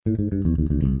Oh,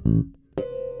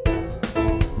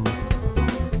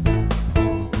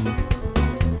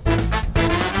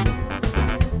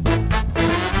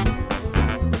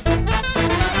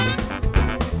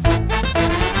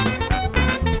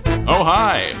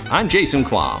 hi, I'm Jason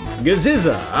Klom.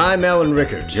 Gaziza, I'm Alan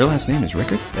Rickard. Your last name is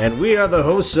Rickard? And we are the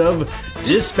hosts of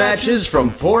Dispatches from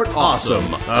Fort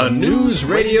Awesome, a news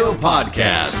radio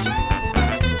podcast.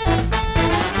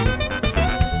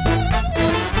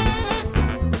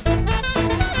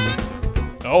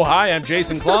 Oh, hi, I'm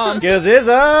Jason Klom.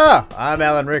 Gaziza, I'm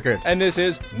Alan Rickard. And this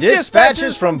is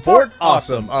Dispatches from Fort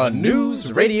Awesome, a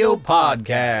news radio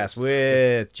podcast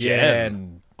with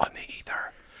Jen. On the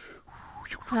ether.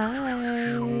 Hi.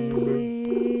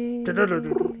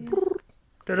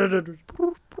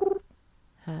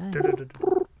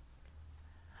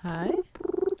 Hi.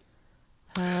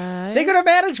 Hi. Secret of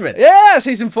Management. Yeah,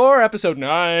 season 4, episode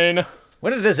 9.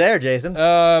 When did this air, Jason?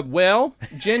 Well,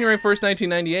 January 1st,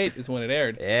 1998 is when it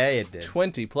aired. Yeah, you did.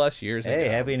 20 plus years ago. Hey,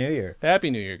 Happy New Year.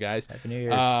 Happy New Year, guys. Happy New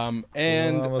Year. And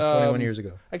almost 21 years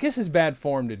ago. I guess it's bad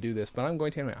form to do this, but I'm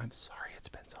going to anyway. I'm sorry it's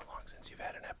been so long since you've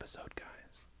had an episode,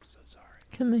 guys. I'm so sorry.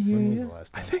 Can they hear When was the you?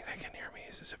 last I time? think they can hear me.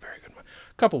 This is a very good one.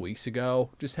 A couple weeks ago,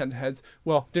 just had heads.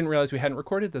 Well, didn't realize we hadn't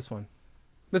recorded this one.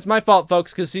 That's my fault,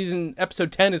 folks, because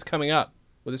episode 10 is coming up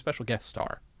with a special guest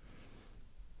star.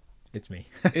 It's me.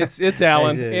 It's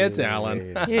Alan. It's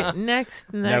Alan.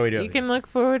 Next, Now we do you it. can look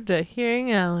forward to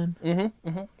hearing Alan.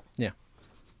 Yeah.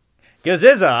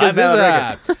 Gaziza, I'm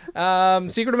Alan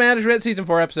Rickard. Secret of Management, season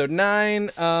 4, episode 9.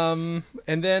 And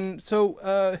then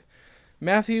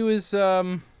Matthew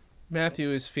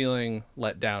is feeling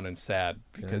let down and sad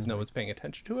because no one's paying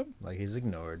attention to him. Like he's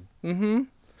ignored. Mm-hmm.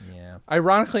 Yeah.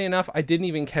 Ironically enough, I didn't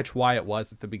even catch why it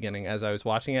was at the beginning as I was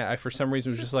watching it. I, for some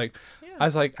reason, was just like, I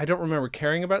was like, I don't remember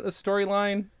caring about the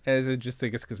storyline. As I just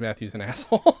think it's because Matthew's an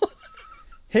asshole.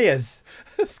 He is.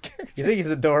 Scary. You think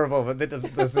he's adorable, but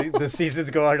the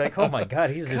seasons go on, you're like, oh my god,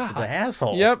 he's just an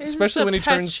asshole. Yep, He's especially just a when he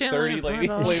turns petulant 30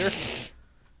 little- later.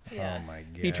 Oh my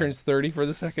god. He turns 30 for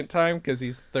the second time because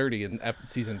he's 30 in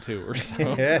season 2 or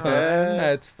so. Yeah.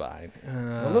 That's fine.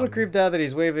 A little creeped out that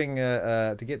he's waving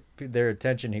to get their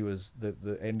attention. He was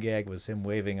the end gag was him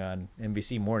waving on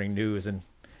NBC Morning News, and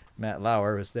Matt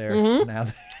Lauer was there. Now,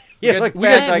 We look got,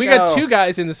 back like, we got oh. two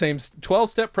guys in the same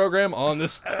 12-step program on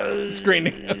this screen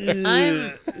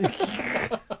together.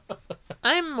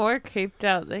 I'm more creeped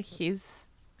out that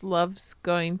loves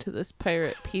going to this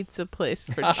pirate pizza place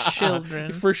for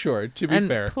children For sure, to be and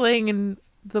fair. playing in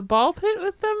the ball pit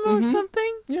with them or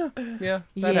something. Yeah, that Yeah.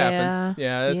 happens.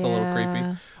 Yeah, that's a little Yeah.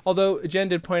 creepy. Although Jen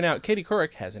did point out, Katie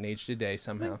Couric hasn't aged a day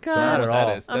somehow. God. Don't know Not what at that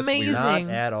all. is. That's Amazing. weird.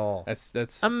 Not at all.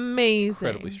 That's Amazing.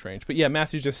 incredibly strange. But yeah,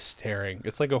 Matthew's just staring.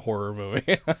 It's like a horror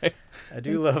movie. I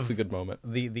do love It's a good moment.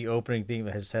 the opening theme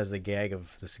that has the gag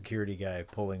of the security guy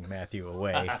pulling Matthew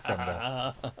away from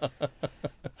the.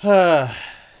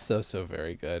 So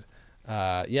very good.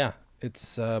 Yeah, it's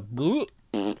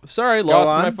sorry, lost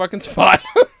on. my fucking spot.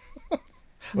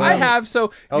 I have you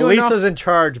know, Lisa's in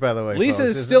charge, by the way. Lisa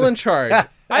folks. is still in charge.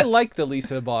 I like the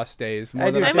Lisa Boss days more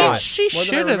I than do I I too. mean, thought. she More than I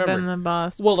should have been remembered. the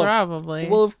boss, Well, probably.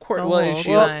 Well, of course. the Well, whole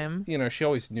she, time. you know, she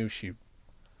always knew she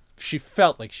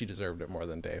felt like she deserved it more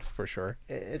than Dave, for sure.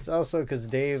 It's also because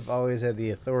Dave always had the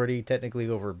authority technically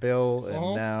over Bill,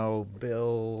 and now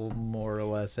Bill more or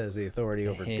less has the authority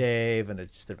over Dave, and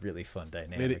it's just a really fun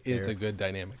dynamic. It is there. a good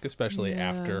dynamic, especially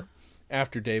Yeah.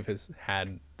 after Dave has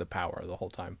had the power the whole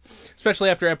time. Especially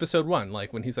after episode 1,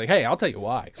 like when he's like, "Hey, I'll tell you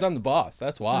why, because I'm the boss.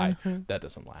 That's why." That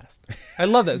doesn't last. I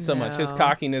love that so much. His No.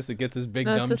 cockiness, it gets his big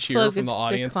No, dumb it's a cheer slow from the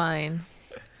audience. decline.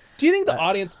 Do you think the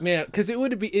audience, man, because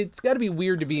it's got to be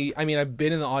weird to be, I mean, I've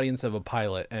been in the audience of a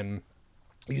pilot and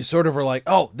you sort of are like,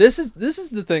 oh, this is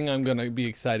the thing I'm going to be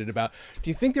excited about.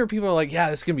 Do you think there are people who are like, yeah,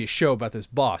 this is going to be a show about this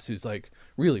boss who's like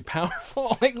really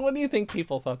powerful? Like, what do you think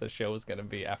people thought the show was going to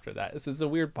be after that? This is a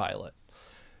weird pilot.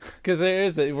 Because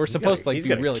we're supposed to like he's be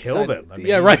gonna really kill excited. them. I mean,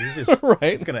 yeah, right. He's just, right.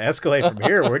 It's going to escalate from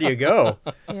here. Where do you go?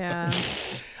 Yeah.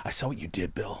 I saw what you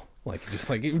did, Bill. Like, just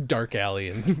like dark alley,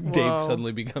 and Dave Whoa.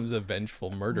 suddenly becomes a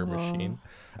vengeful murder machine.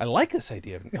 I like this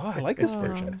idea. I like this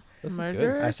version. This is good.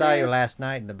 Murderer? I saw you last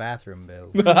night in the bathroom,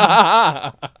 Bill.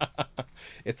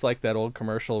 It's like that old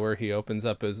commercial where he opens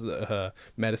up his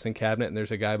medicine cabinet and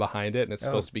there's a guy behind it and it's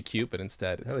supposed to be cute, but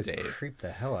instead That it's was Dave. creeped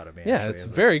the hell out of me. Yeah, actually, it's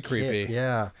as a very kid. creepy.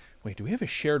 Yeah. Wait, do we have a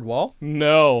shared wall?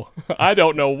 No, I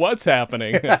don't know what's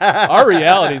happening. Our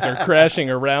realities are crashing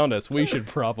around us. We should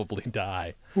probably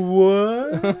die.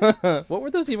 What? What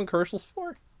were those even commercials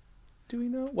for? Do we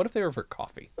know? What if they were for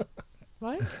coffee?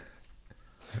 What?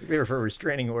 They were for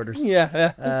restraining orders.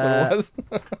 Yeah, that's what it was.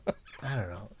 I don't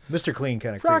know. Mr. Clean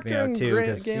kind of creeped me Procter out and too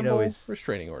because Gamble he's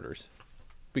restraining orders.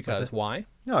 Because why?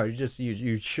 no,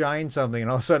 you shine something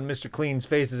and all of a sudden Mr. Clean's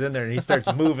face is in there and he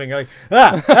starts moving like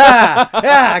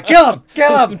kill him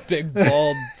This big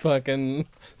bald fucking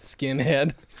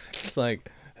skinhead. It's like,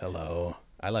 hello,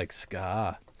 I like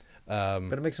ska. But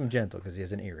it makes him gentle because he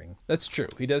has an earring. That's true.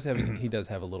 He does have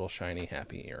a little shiny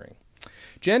happy earring.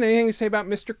 Jen, anything to say about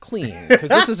Mr. Clean? Because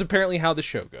this is apparently how the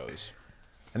show goes.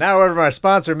 And now we're from our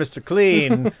sponsor, Mr.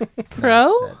 Clean.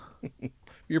 Pro?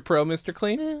 You're pro Mr.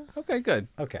 Clean? Yeah. Okay, good.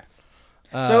 Okay.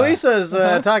 So Lisa's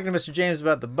talking to Mr. James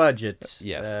about the budget.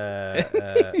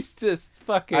 Yes. He's just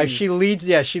fucking. She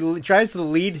tries to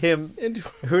lead him into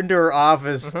into her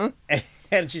office,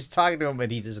 and she's talking to him, and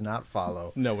he does not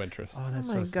follow. no interest. Oh, that's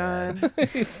Oh my so sad. god.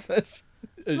 He's such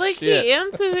a Like shit. he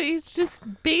answered, he's just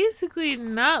basically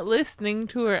not listening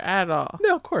to her at all.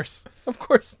 No, of course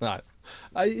not.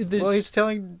 Well, he's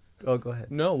telling. Oh, go ahead.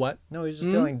 No, what? No, he's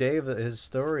just telling Dave his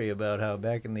story about how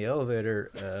back in the elevator,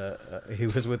 he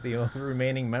was with the only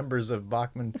remaining members of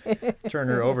Bachman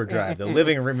Turner Overdrive, the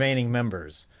living remaining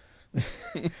members.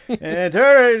 And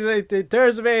Turner, he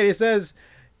turns to me and he says,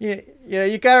 you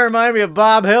kind of remind me of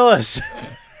Bob Hillis.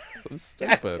 So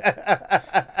stupid.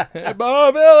 Hey,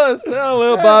 Bob Hillis. Oh,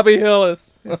 little Bobby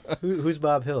Hillis. Who's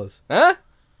Bob Hillis? Huh?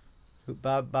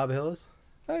 Bob Hillis?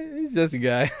 He's just a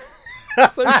guy.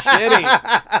 So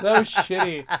shitty. So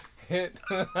shitty.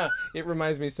 It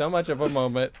reminds me so much of a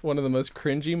moment, one of the most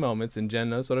cringy moments, and Jen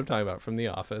knows what I'm talking about, from The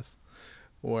Office,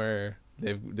 where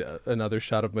they've another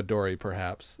shot of Midori,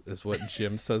 perhaps, is what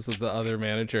Jim says with the other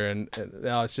manager, and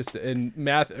it's just in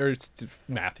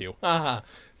Matthew.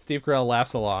 Steve Carell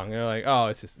laughs along. They're like, "Oh,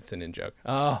 it's an in joke.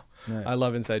 Oh, Right. I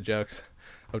love inside jokes.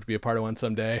 Hope to be a part of one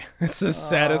someday. It's the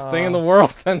saddest thing in the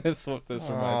world." And this is what this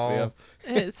reminds me of.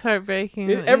 It's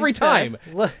heartbreaking. Every It's sad.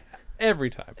 time.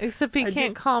 Every time. Except he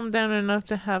can't calm down enough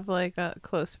to have like a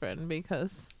close friend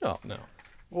because Oh, no.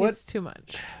 it's too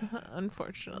much,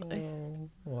 unfortunately.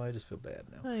 Well, I just feel bad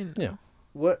now. I know. Yeah.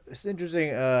 What's interesting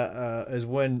is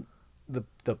when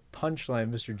the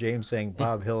punchline, Mr. James saying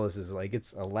Bob Hillis, is like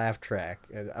it's a laugh track.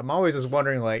 I'm always just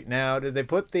wondering, like, now did they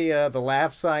put the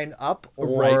laugh sign up,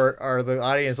 or Right. are the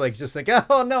audience like just like,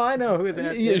 oh no, I know who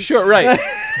that Yeah, is. sure, right.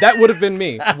 That would have been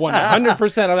me.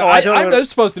 100%. I'm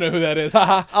supposed to know who that is.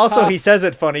 Also, he says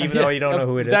it funny even though you don't know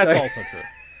who it is. That's also true.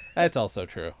 That's also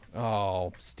true.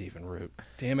 Oh, Stephen Root.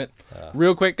 Damn it.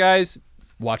 Real quick, guys.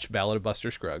 Watch Ballad of Buster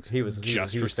Scruggs. He was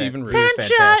just he for was Stephen He Root. was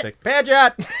fantastic.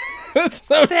 Padgett. It's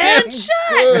so damn Shut!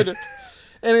 good.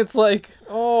 And it's like,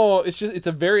 it's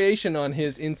a variation on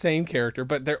his insane character,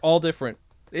 but they're all different.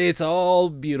 It's all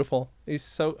beautiful. He's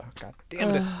so, god damn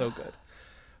it, it's so good.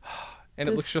 And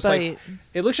it looks just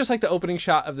like the opening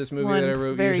shot of this movie One that I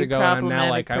wrote very years ago. And I'm now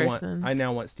problematic like, person. I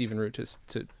now want Stephen Root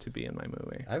to be in my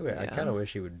movie. I kind of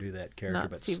wish he would do that character,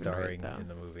 Not but Stephen Root, starring though. in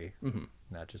the movie,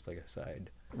 not just like a side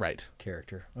Right.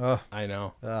 character. Oh, I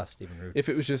know. Stephen Root. If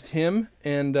it was just him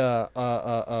and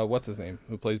what's his name,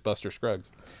 who plays Buster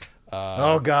Scruggs.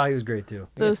 Oh god, he was great too.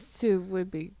 Those two would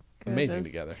be good. Amazing Those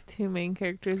together. Two main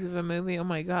characters of a movie. Oh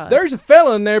my god. There's a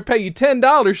fella in there pay you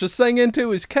 $10 to sing into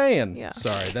his can. Yeah.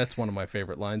 Sorry, that's one of my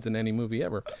favorite lines in any movie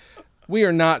ever. We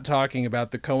are not talking about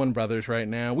the Coen brothers right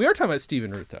now. We are talking about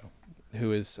Stephen Root, though,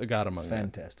 who is a god among men.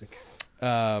 Fantastic.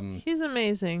 He's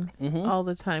amazing all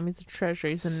the time. He's a treasure.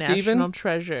 He's a Steven? national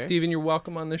treasure. Stephen, you're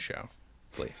welcome on the show.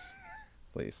 Please.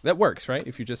 Please. That works, right?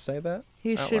 If you just say that?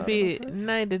 He out should loud. be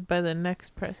knighted by the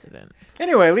next president.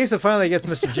 Anyway, Lisa finally gets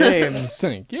Mr. James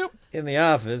Thank you. in the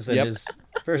office, and Yep. his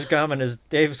first comment is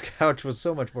Dave's couch was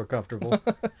so much more comfortable.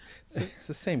 It's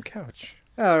the same couch.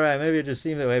 All right, maybe it just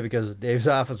seemed that way because Dave's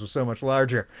office was so much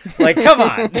larger. Like, come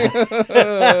on.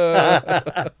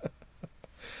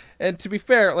 And to be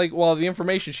fair, like, while the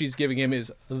information she's giving him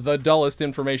is the dullest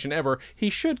information ever, he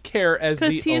should care as the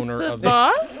Because he's owner the of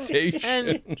boss, the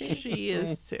station. and she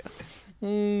is too.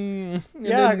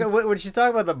 Yeah, when she's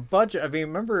talking about the budget, I mean,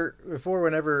 remember before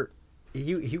whenever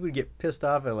he would get pissed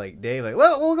off at like Dave, like,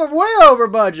 look, we'll go way over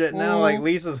budget. Now, like,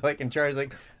 Lisa's like in charge,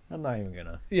 like, I'm not even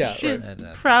gonna. Yeah, She's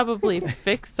right. probably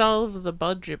fixed all of the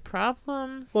budget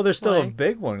problems. Well, there's still a like-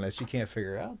 big one that she can't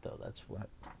figure out, though. That's what.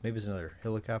 Maybe it's another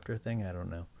helicopter thing. I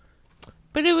don't know.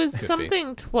 But it was Could be.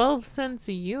 something 12 cents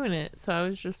a unit, so I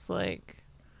was just like,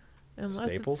 unless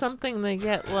Staples? it's something they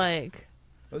get like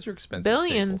Those are expensive.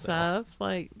 billions staples, Al. of,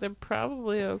 like they're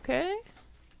probably okay.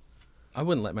 I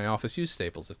wouldn't let my office use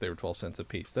staples if they were 12 cents a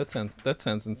piece. That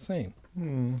sounds insane.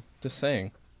 Just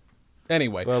saying.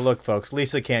 Anyway. Well, look, folks,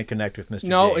 Lisa can't connect with Mr.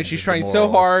 No, James, and she's is the trying so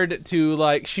moral. hard to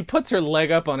like. She puts her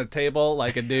leg up on a table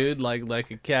like a dude,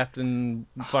 like a Captain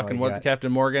fucking my what God. the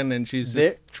Captain Morgan, and she's just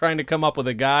There- trying to come up with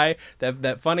a guy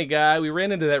that funny guy. We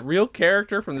ran into that real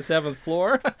character from the 7th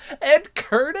floor, Ed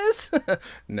Curtis.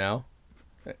 No,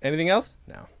 anything else?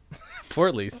 No.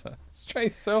 Poor Lisa. She's trying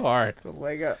so hard. The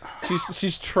leg up.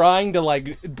 She's trying to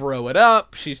like bro it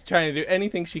up. She's trying to do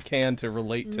anything she can to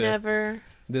relate to Never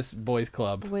this boys'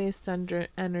 club. waste energy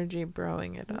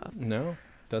broing it up. No,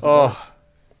 doesn't. Work. Oh,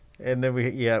 and then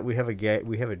we have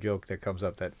a joke that comes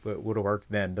up that would have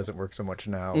worked then, doesn't work so much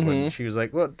now. When she was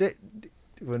like, well,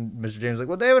 when Mr. James was like,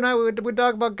 well, Dave and I we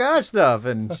talk about God stuff,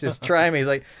 and she's trying me. He's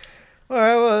like, all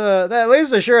right, well, that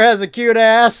Lisa sure has a cute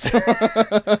ass.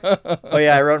 Oh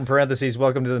yeah, I wrote in parentheses,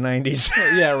 "Welcome to the '90s."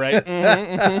 Yeah, right.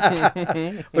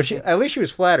 Mhm. But at least she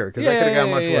was flattered because I could have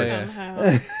gone much worse.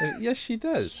 Somehow. Yes, she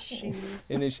does. Jeez.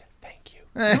 And then she, thank you.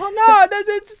 No,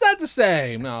 it's not the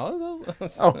same. No.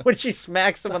 Oh, when she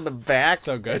smacks him on the back,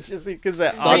 So good. It's just because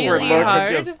that Really awkward look.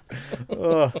 hard. Of just,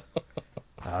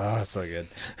 oh, so good.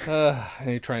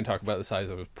 And you try and talk about the size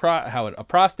of how a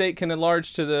prostate can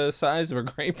enlarge to the size of a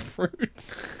grapefruit.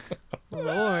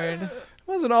 Lord.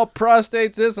 Wasn't all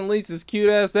prostates this and Lisa's cute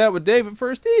ass that with Dave at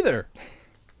first either.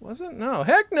 Was it? No.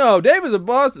 Heck no. Dave was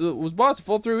boss a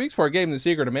full 3 weeks before I gave him the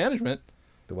secret of management.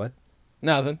 The what?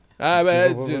 Nothing. What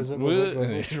was it?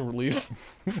 And he leaves.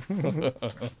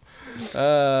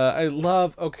 I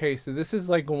love. Okay, so this is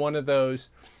like one of those.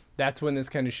 That's when this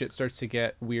kind of shit starts to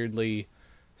get weirdly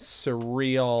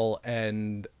surreal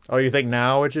and. Oh, you think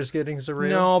now it's just getting surreal?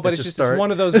 No, but it's start?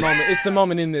 one of those moments. It's the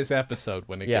moment in this episode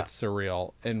when it Yeah. gets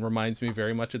surreal and reminds me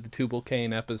very much of the Tubal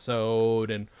Cain episode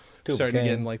and starting to Cain.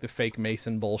 get in like the fake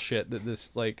Mason bullshit that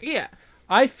this like. Yeah.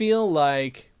 I feel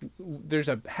like there's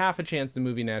a half a chance the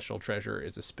movie National Treasure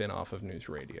is a spin-off of News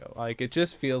Radio. Like it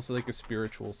just feels like a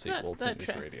spiritual sequel That to News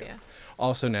tracks, Radio. yeah.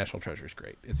 Also, National Treasure is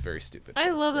great. It's very stupid.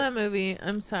 I love that movie.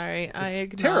 I'm sorry. I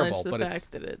It's acknowledge terrible, the but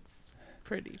fact that it's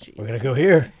pretty cheesy. We're gonna go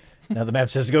here. Now the map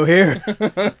says go here.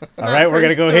 It's All not right, for we're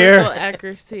gonna go here. historical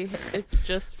accuracy. It's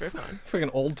just for fun. Freaking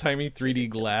old-timey 3D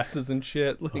glasses and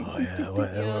shit. Like, Oh yeah,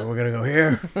 we're gonna go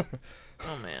here.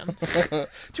 Oh man.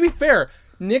 to be fair,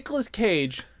 Nicolas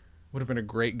Cage would have been a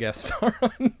great guest star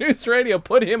on News Radio.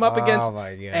 Put him up against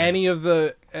my God. any of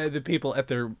the people at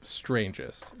their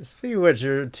strangest. Speaking of which,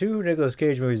 there are 2 Nicolas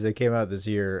Cage movies that came out this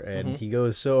year, and he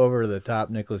goes so over the top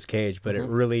Nicolas Cage, but it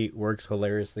really works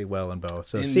hilariously well in both.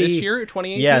 So In see, this year,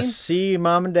 2018? yes, see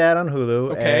Mom and Dad on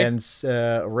Hulu, Okay.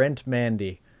 and Rent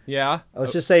Mandy. Yeah.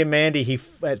 Let's just say Mandy,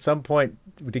 at some point,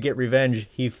 to get revenge,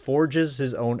 he forges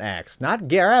his own axe. Not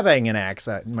grabbing an axe,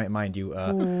 mind you.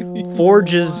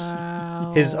 Forges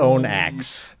his own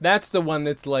axe. That's the one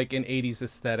that's like an 80s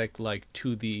aesthetic, like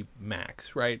to the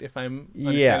max, right? If I'm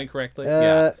understanding correctly.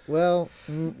 Yeah. Well,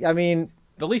 I mean,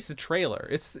 At least the trailer.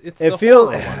 It's the it feels.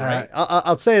 horror one, right?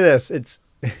 I'll say this: it's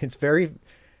very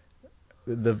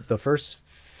the first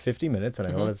 50 minutes, and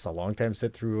I know it's a long time to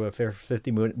sit through a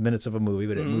 50 minutes of a movie,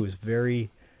 but it moves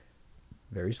very,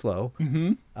 very slow.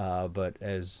 But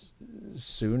as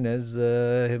soon as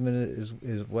him and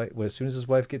his wife, as soon as his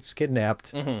wife gets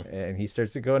kidnapped, and he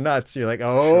starts to go nuts, you're like,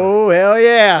 oh hell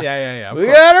yeah, Yeah. Of we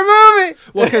course. got a movie.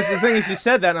 Well, because the thing is, you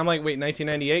said that, and I'm like, wait,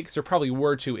 1998? Because there probably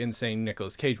were 2 insane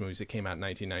Nicolas Cage movies that came out in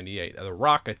 1998. The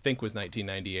Rock, I think, was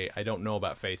 1998. I don't know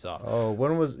about Face Off. Oh,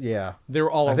 when was They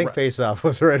were all. I think ar- Face Off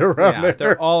was right around yeah, there.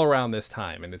 they're all around this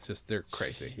time, and it's just they're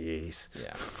crazy. Jeez.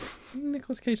 Yeah,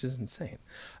 Nicolas Cage is insane.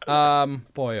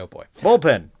 Boy, oh boy.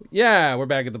 Bullpen. Yeah, we're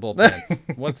back at the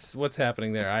bullpen. What's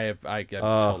happening there? I get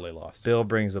totally lost. Bill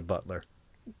brings a butler.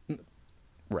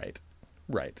 Right.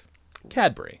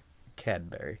 Cadbury.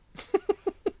 Cadbury.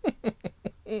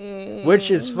 Which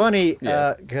is funny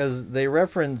Yes. because they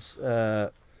reference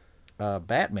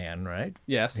Batman, right?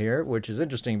 Yes. Here, which is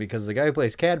interesting because the guy who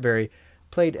plays Cadbury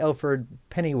played Alfred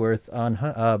Pennyworth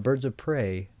on Birds of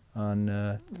Prey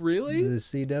on Really? the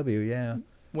CW. Yeah.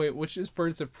 Wait, which is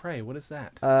Birds of Prey? What is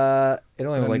that? It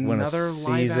only it like won a another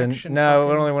live season. action No,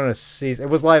 fucking- it only won a season. It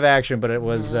was live action, but it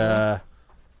was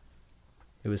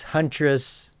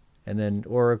Huntress, and then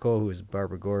Oracle, who was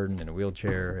Barbara Gordon in a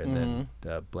wheelchair, and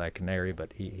then Black Canary.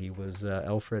 But he was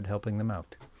Alfred helping them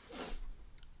out.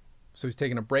 So he's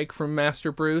taking a break from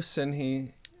Master Bruce, and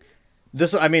he.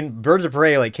 Birds of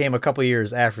Prey came a couple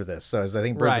years after this. So I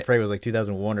think Birds Right. of Prey was like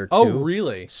 2001 or 2. Oh,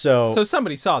 really? So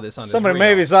somebody saw this on somebody his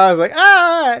maybe reel. saw. I was like,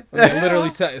 all right. And they literally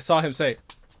saw him say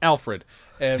Alfred,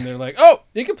 and they're like, "Oh,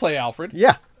 you can play Alfred."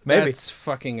 Yeah. Maybe. That's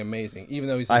fucking amazing. Even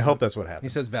though I hope that's what he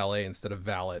happens. says valet instead of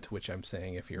valet, which I'm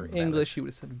saying if you're English, you would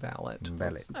have said valet.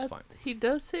 Valet. It's fine. He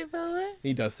does say valet?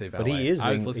 He does say valet. But he is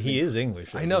I was listening. he is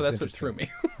English. I know, It's that's what threw me.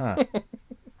 interesting.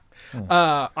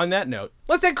 On that note,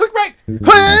 let's take a quick break.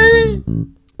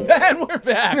 And we're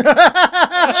back. Good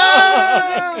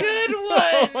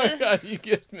Oh one. my god, you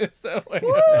just missed that one.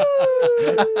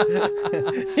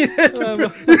 You had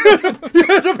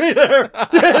to be there.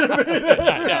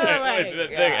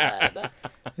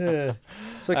 Yeah.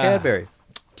 So Cadbury.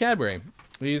 Cadbury.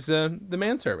 He's the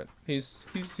manservant. He's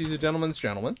a gentleman's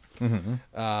gentleman.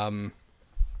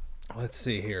 Let's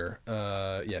see here.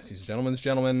 Yes, he's a gentleman's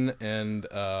gentleman, and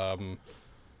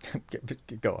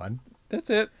Go on. that's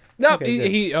it. No,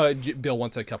 Okay, Bill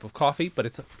wants a cup of coffee, but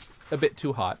it's a bit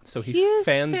too hot, so he is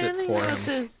fans it fanning for out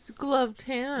him. his gloved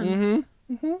hand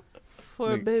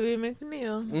for baby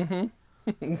McNeil.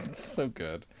 It's so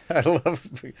good. I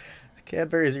love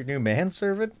Cadbury is your new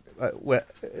manservant.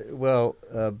 Well,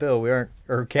 Bill, we aren't,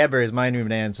 or Cadbury is my new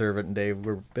manservant, and Dave,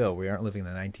 we're Bill. We aren't living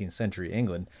in the 19th century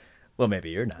England. Well, maybe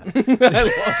you're not.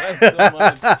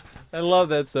 I love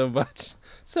that so much.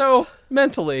 So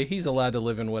mentally, he's allowed to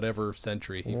live in whatever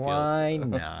century he Why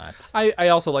feels. not? I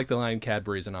also like the line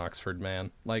Cadbury's an Oxford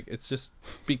man. Like it's just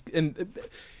and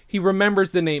he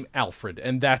remembers the name Alfred,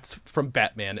 and that's from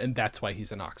Batman, and that's why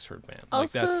he's an Oxford man. Like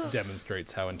Also- that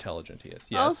demonstrates how intelligent he is.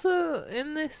 Yes. Also,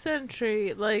 in this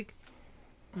century, like,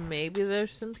 maybe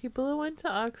there's some people who went to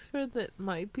Oxford that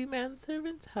might be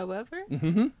manservants. However,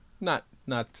 not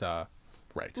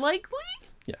right. likely?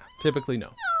 Yeah. Typically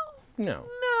no. No.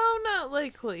 No, not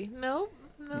likely. Nope.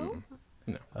 Nope.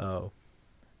 Oh.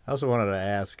 I also wanted to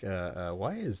ask,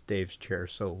 why is Dave's chair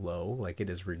so low? Like it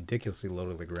is ridiculously low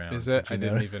to the ground. Is it? Did you I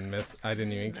didn't notice? even miss. I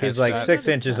didn't even. Catch He's like that. 6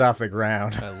 Notice inches that. off the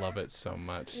ground. I love it so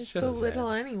much. It's Just, so little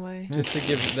anyway. just to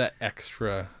give that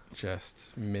extra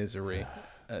just misery.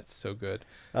 That's so good.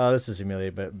 Oh, this is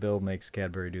humiliating, but Bill makes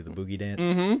Cadbury do the boogie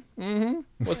dance.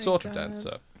 What my sort of God. dance,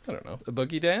 sir? I don't know. The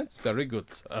boogie dance? Very good,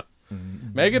 sir.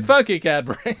 Make it funky,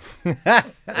 Cadbury.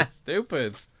 So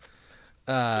stupid.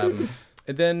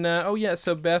 And then,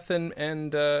 so Beth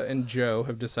and Joe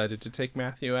have decided to take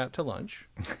Matthew out to lunch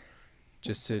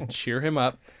just to cheer him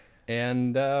up.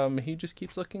 And he just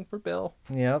keeps looking for Bill.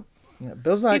 Yep. Yeah,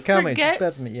 Bill's not He coming. Just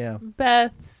forgets Beth, yeah.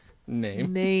 Beth's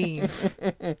Name. name.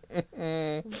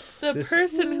 The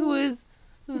person who is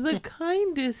the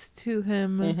kindest to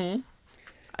him.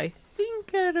 I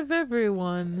think out of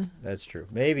everyone. That's true.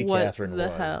 Maybe What Catherine the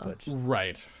was, hell? but just,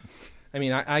 Right. I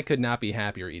mean, I could not be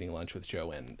happier eating lunch with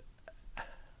Joe and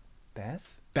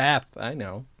Beth. I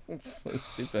know. So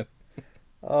stupid.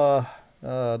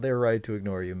 they're right to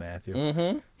ignore you,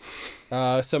 Matthew.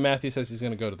 So Matthew says he's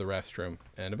going to go to the restroom,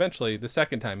 and eventually, the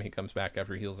second time he comes back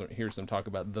after he hears them talk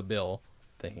about the Bill,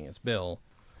 thinking it's Bill,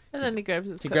 And then he grabs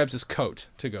his he coat. grabs his coat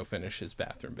to go finish his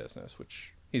bathroom business,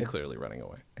 which he's clearly running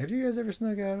away. Have you guys ever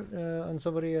snuck out on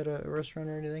somebody at a restaurant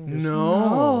or anything? Just-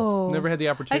 No. Never had the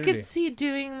I opportunity. could see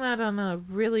doing that on a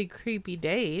really creepy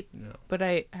date, No. but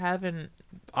I haven't.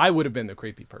 I would have been the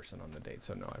creepy person on the date,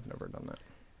 so no, I've never done that.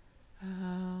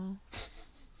 Oh.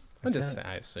 I'm just saying,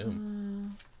 I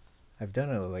assume. I've done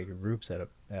it with like groups at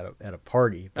a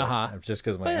party, but just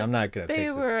because But I'm not gonna. They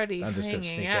take were already I'm just gonna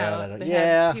hanging sneak out. out. They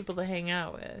Yeah. had people to hang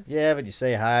out with. Yeah, but you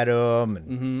say hi to them,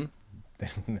 and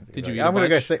Mm-hmm. did you eat I'm a gonna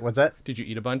go bunch? say what's that? Did you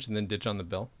eat a bunch and then ditch on the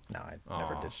bill? No, I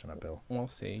never Aw. ditched on a bill. We'll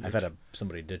see. I've had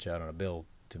somebody ditch out on a bill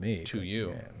to me. To but, you.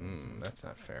 yeah, That's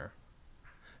not fair.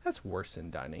 That's worse than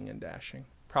dining and dashing.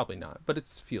 Probably not, but it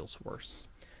feels worse.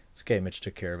 it's okay. Mitch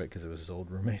took care of it because it was his old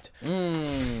roommate. Do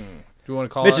you want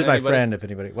to call Mitch out is my anybody? friend. If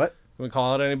anybody, what? Can we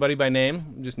call out anybody by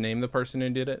name? Just name the person who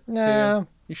did it. to No. you?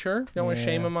 You sure? You don't want to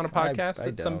shame Yeah, him on a I podcast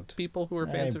that some don't. people who are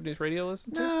fans of News Radio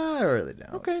listen to? No, I really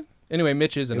don't. Okay. Anyway,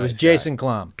 Mitch is a It nice was guy. Jason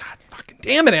Klum. God fucking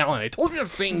damn it, Alan! I told you to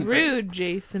sing. Rude,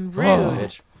 Jason. Rude. Oh.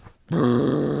 Mitch.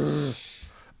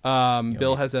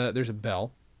 Bill has there's a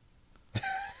bell.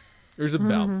 There's a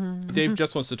bell. Dave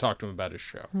just wants to talk to him about his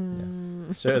show.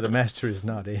 Sir, the master is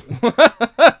not in.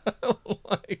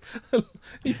 Like,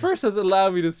 he first says, "Allow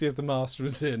me to see if the master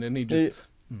is in," and he just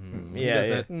he Yeah, does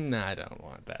yeah. that. Nah, I don't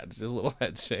want that. Just a little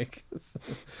head shake.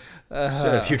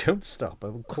 Sir, if you don't stop, I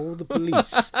will call the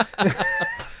police.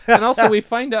 And also, we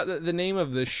find out that the name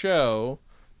of the show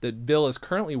that Bill is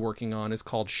currently working on is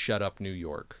called "Shut Up, New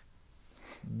York."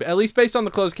 At least based on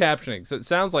the closed captioning, so it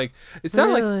sounds like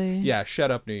Really? yeah,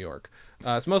 "Shut Up, New York."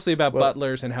 It's mostly about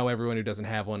butlers and how everyone who doesn't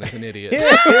have one is an idiot.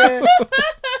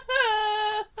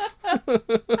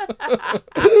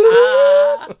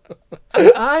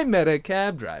 I met a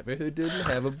cab driver who didn't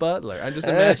have a butler. I'm just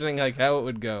imagining like how it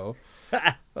would go.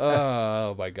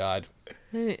 Oh my god.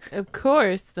 And of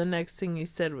course, the next thing he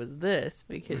said was this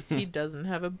because he doesn't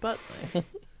have a butler.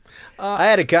 I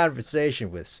had a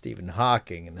conversation with Stephen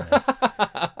Hawking and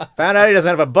I found out he doesn't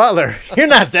have a butler. You're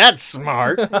not that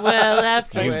smart. Well,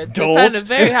 afterwards, I dolt. found it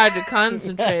very hard to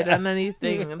concentrate on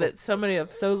anything that somebody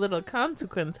of so little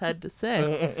consequence had to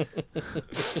say.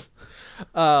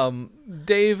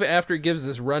 Dave, after he gives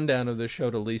this rundown of the show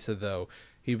to Lisa, though,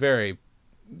 he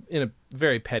in a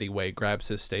very petty way, grabs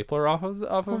his stapler off of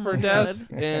her desk,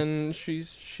 and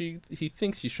he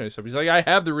thinks he's showing something. He's like, "I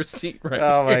have the receipt right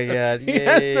Oh my here." God! He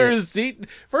has the receipt.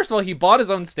 First of all, he bought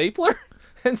his own stapler,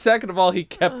 and second of all, he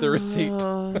kept the receipt.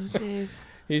 Oh, Dave.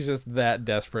 He's just that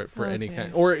desperate for any Dave.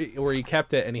 kind, or he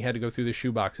kept it and he had to go through the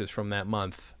shoeboxes from that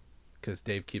month. Because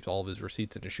Dave keeps all of his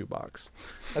receipts in a shoebox.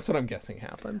 That's what I'm guessing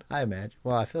happened. I imagine.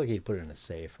 Well, I feel like he'd put it in a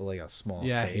safe, like a small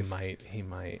Yeah, safe. he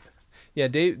might. Yeah,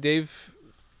 Dave,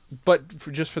 but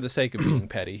just for the sake of being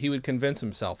petty, he would convince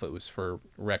himself it was for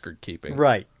record keeping.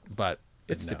 Right. But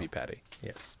it's to no. be petty.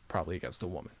 Yes. Probably against a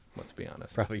woman. Let's be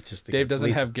honest. Probably just Dave against doesn't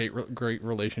Lisa. have great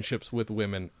relationships with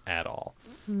women at all.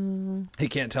 He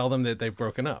can't tell them that they've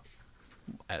broken up,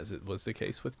 as it was the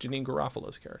case with Janine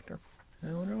Garofalo's character.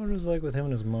 I wonder what it was like with him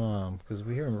and his mom, because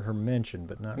we hear her mentioned,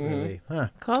 but not really. Huh.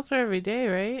 Calls her every day,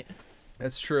 right?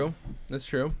 That's true. That's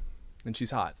true. And she's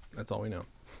hot. That's all we know.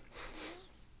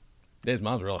 Dave's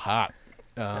mom's real hot.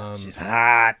 She's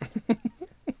hot.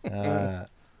 And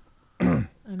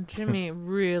Jimmy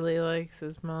really likes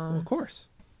his Well, mom. of course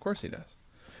he does.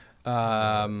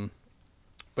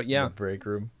 But yeah, The break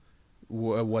room.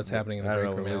 what's happening in the I break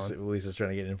don't room? know. Alan? Lisa's trying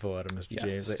to get info out of Mr.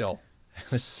 Yes, James. still.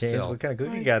 Mr. James, what kind of cookie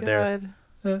My you got there?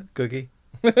 God. Cookie.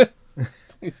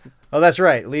 Oh, that's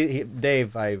right.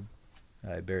 Dave, I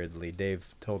buried the lead. Dave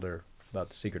told her about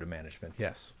the secret of management.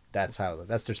 Yes. That's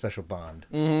their special bond.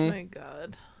 Oh my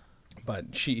God.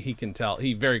 But he can tell.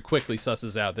 He very quickly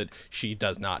susses out that she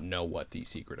does not know what the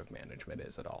secret of management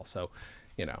is at all. So,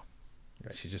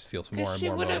 she just feels more Because and she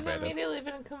more would have motivated. immediately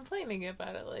been complaining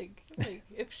about it. Like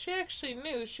if she actually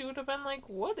knew, she would have been like,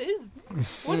 what is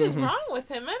wrong with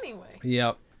him anyway?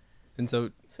 Yep. And so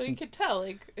So you could tell,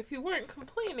 like, if you weren't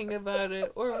complaining about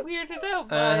it or weirded out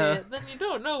by it, then you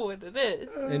don't know what it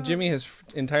is. And Jimmy has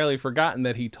entirely forgotten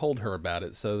that he told her about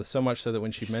it. So much so that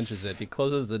when she mentions it, he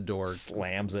closes the door,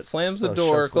 Slams it. slams the So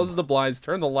door, shuts closes the blinds,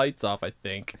 turn the lights off. I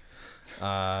think.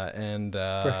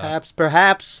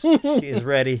 Perhaps she is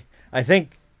ready. I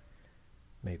think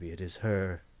maybe it is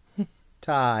her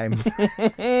time.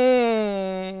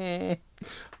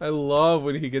 I love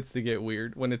when he gets to get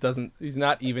weird. When he's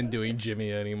not even doing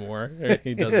Jimmy anymore.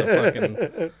 He does a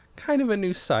fucking kind of a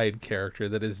new side character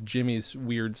that is Jimmy's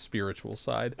weird spiritual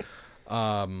side.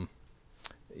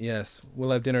 Yes,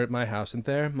 we'll have dinner at my house, and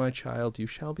there, my child, you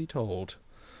shall be told.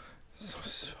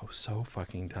 So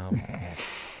fucking dumb.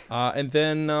 And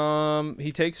then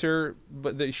he takes her,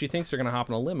 but she thinks they're gonna hop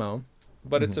in a limo,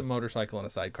 but it's a motorcycle and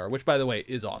a sidecar, which, by the way,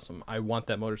 is awesome. I want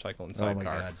that motorcycle and Oh my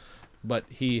sidecar. God. But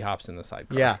he hops in the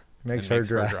sidecar. Yeah, makes and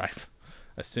her drive.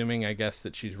 Assuming, I guess,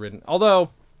 that she's ridden. Although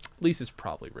Lisa's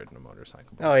probably ridden a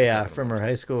motorcycle. Oh yeah, from her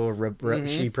high school,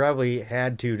 she probably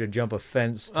had to jump a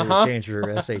fence to change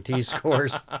her SAT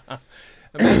scores.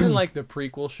 Imagine like the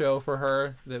prequel show for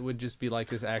her that would just be like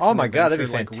this action. Oh my God, that'd be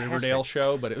adventure, like fantastic. Riverdale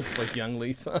show, but it was like young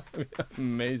Lisa.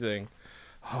 Amazing.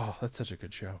 Oh, that's such a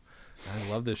good show.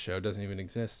 I love this show. It doesn't even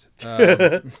exist. It's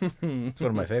one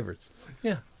of my favorites.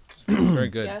 Yeah, it's very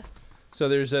good. Yes. So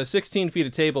there's 16 feet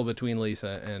of table between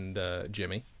Lisa and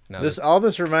Jimmy. Now All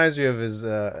this reminds me of is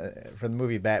from the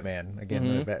movie Batman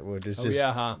again, which is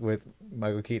just with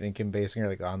Michael Keaton and Kim Basinger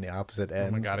like on the opposite oh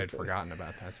ends. my God, I'd forgotten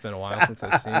about that. It's been a while since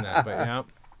I've seen that, but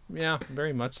yeah,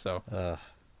 very much so. Love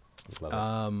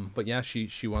it. But yeah,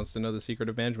 she wants to know the secret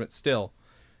of management still,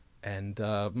 and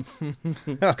Oh,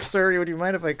 sir, would you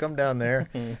mind if I come down there?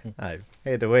 I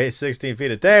had to weigh 16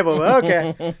 feet of table, but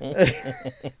okay.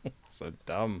 so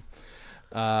dumb.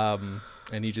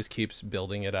 And he just keeps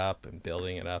building it up and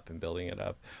building it up and building it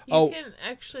up. You can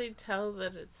actually tell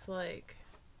that it's like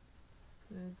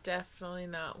definitely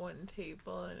not one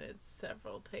table and it's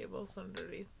several tables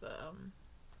underneath the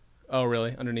Oh,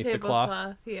 really? Underneath the cloth?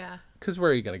 tablecloth. Yeah. Because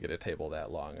where are you going to get a table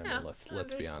that long? I Yeah, mean, let's be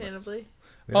honest. understandably.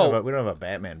 We don't have a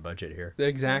Batman budget here.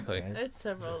 Exactly. It's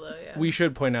several though, yeah. We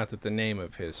should point out that the name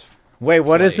of his Wait,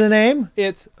 what is the name?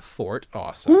 it's Fort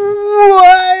Awesome.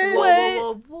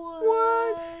 What?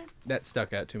 What? That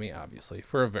stuck out to me, obviously,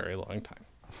 for a very long time.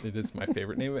 It is my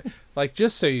favorite name. Like,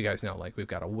 just so you guys know, like, we've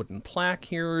got a wooden plaque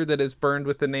here that is burned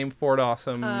with the name Fort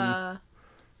Awesome.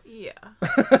 Yeah.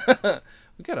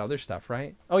 We got other stuff,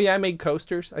 right? Oh yeah, I made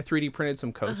coasters. I 3D printed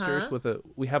some coasters Uh-huh. with a.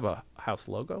 We have a house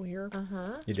logo here.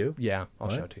 You do? Yeah, I'll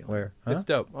What? show it to you. Where? It's Huh?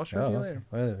 dope. I'll show it to you Oh, later.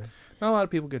 okay. Not a lot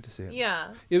of people get to see it. Yeah.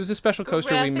 It was a special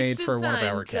coaster we Graphic made for one of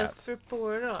design our just cats. for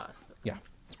Ford Awesome. Yeah,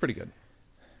 it's pretty good.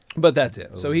 But that's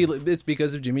it. So it's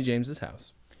because of Jimmy James's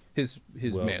house, his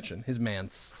Well- mansion, his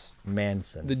manse.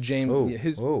 Manson. The James. Oh, yeah,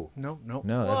 his. oh. No. No, that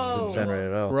doesn't sound Whoa. right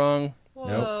at all. Wrong.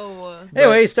 Whoa.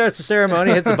 Anyway, he starts the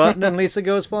ceremony, hits a button, and Lisa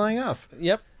goes flying off.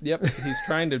 Yep. He's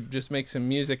trying to just make some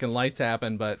music and lights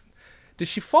happen, but does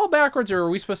she fall backwards, or are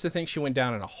we supposed to think she went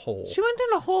down in a hole? She went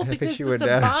in a hole think because she it's went a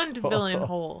down a Bond hole. villain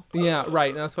hole. Yeah,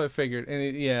 right. That's what I figured.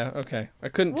 And yeah, okay. I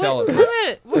couldn't tell What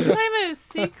it. kind of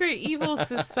secret evil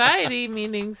society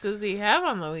meetings does he have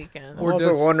on the weekend? I'm Or also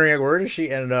does- wondering, where does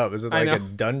she end up? Is it I like a know.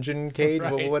 dungeon cage?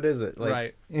 Right. What is it?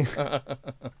 Like, Right.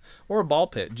 Or a ball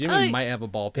pit. Jimmy Like- might have a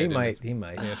ball pit. He in might. his He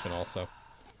might. mansion also.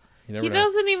 You never He know.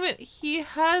 doesn't even. He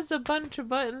has a bunch of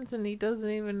buttons and he doesn't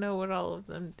even know what all of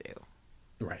them do.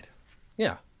 Right.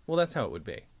 Yeah. Well, that's how it would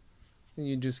be.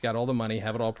 You just got all the money,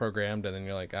 have it all programmed, and then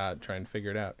you're like, try and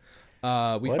figure it out.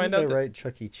 We Why find did out I that write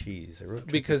Chuck E. Cheese? I wrote Chuck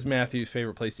because Matthew's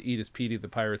favorite place to eat is Petey the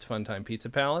Pirate's Funtime Pizza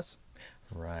Palace.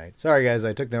 Right. Sorry, guys.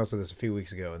 I took notes of this a few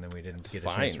weeks ago, and then we didn't get a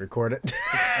chance fine. to record it.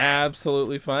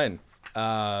 Absolutely fine.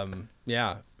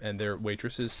 Yeah, and their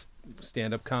waitress is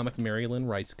stand-up comic Mary Lynn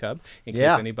Rice Cub. In case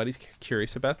Yeah. anybody's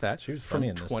curious about that, She was from funny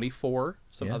in this. 24.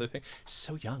 Some Yeah. other thing. She's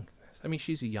so young. I mean,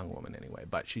 she's a young woman anyway,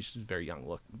 but she's just very young.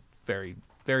 Look, very,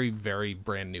 very, very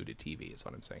brand new to TV is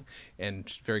what I'm saying, and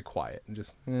she's very quiet and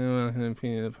just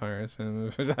the Pirates.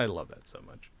 I love that so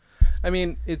much. I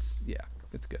mean, it's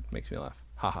good. Makes me laugh.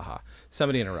 Ha ha ha.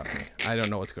 Somebody interrupt me. I don't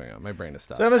know what's going on. My brain is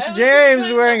stopped. So I Mr. was James is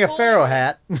enjoying wearing the a whole- pharaoh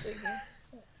hat.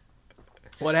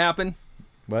 What happened?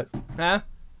 What? Huh?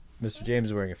 Mr. James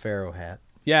is wearing a pharaoh hat.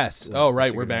 Yes. The- Oh, the right.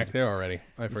 secret We're back magic. there already.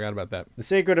 I forgot about that. The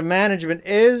secret of management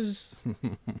is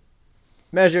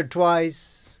measured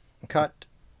twice, cut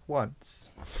once.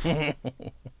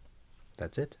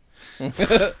 That's it.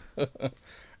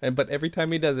 But every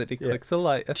time he does it, he Yeah. clicks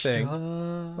a thing.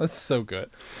 Stop. That's so good.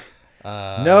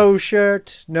 No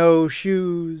shirt, no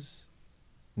shoes,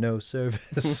 no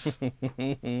service.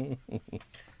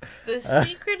 The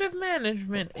secret of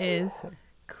management is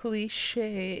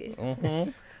cliches.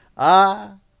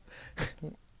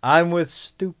 I'm with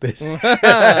stupid. So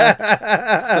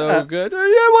good.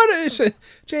 Yeah, what is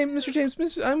James, Mr.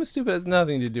 James, I'm a stupid has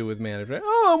nothing to do with management.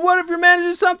 Oh, and what if you're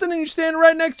managing something and you're standing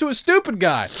right next to a stupid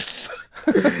guy?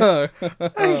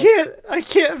 I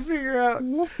can't figure out.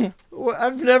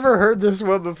 I've never heard this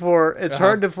one before. It's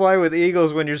hard to fly with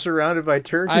eagles when you're surrounded by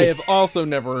turkeys. I have also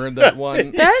never heard that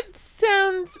one. That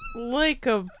sounds like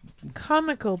a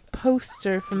comical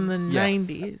poster from the Yes.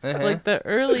 90s. Uh-huh. Like the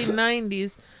early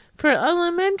 90s for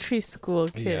elementary school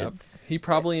Yep. kids. He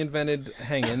probably invented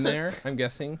Hang In There. I'm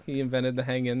guessing he invented the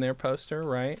Hang In There poster,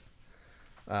 right?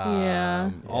 Yeah.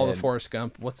 All the And- Forrest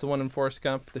Gump. What's the one in Forrest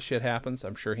Gump? The Shit Happens.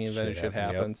 I'm sure he invented Shit Shit Happen,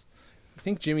 yep. Happens. I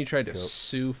think Jimmy tried to Yep.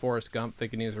 sue Forrest Gump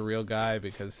thinking he was a real guy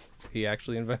because he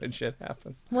actually invented Shit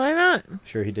Happens. Why not?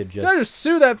 Sure, he did Try just. to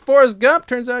sue that Forrest Gump.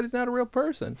 Turns out he's not a real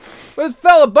person. But his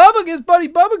fella Bubba, his buddy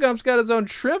Bubba Gump's got his own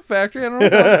shrimp factory. I don't know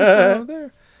what's going on over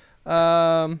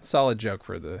there. Solid joke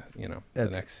for the the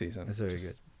That's- next season. that's very Just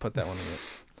good. Put that one in it.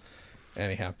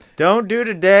 Anyhow. Don't do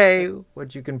today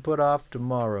what you can put off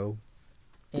tomorrow.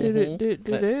 Do do do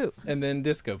do do. And then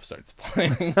disco starts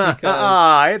playing because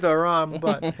I hit the wrong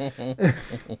button.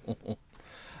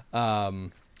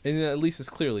 and Lisa's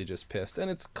clearly just pissed, and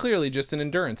it's clearly just an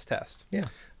endurance test. Yeah.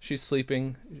 She's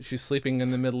sleeping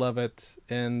in the middle of it,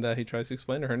 and he tries to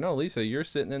explain to her, "No, Lisa, you're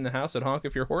sitting in the house at honk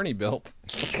if you're horny built."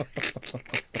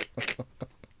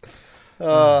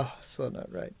 Oh, so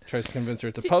not right. Tries to convince her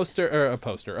it's a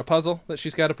puzzle that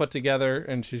she's got to put together,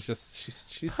 and she's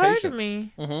Part patient. of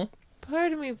me, Mm-hmm.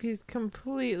 part of me, if he's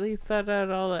completely thought out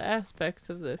all the aspects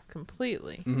of this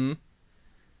completely, Mm-hmm.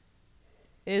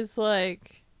 is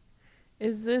like,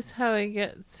 is this how he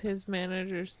gets his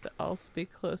managers to also be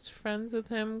close friends with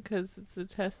him? Because it's a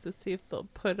test to see if they'll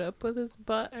put up with his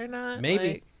butt or not.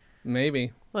 Maybe.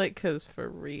 Maybe. Because for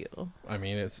real. I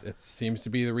mean, it seems to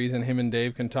be the reason him and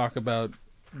Dave can talk about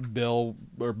Bill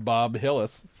or Bob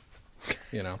Hillis.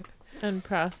 And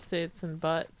prostates and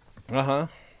butts. Uh huh.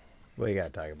 Well, you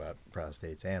got to talk about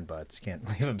prostates and butts. Can't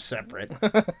leave them separate.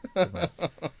 I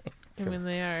mean,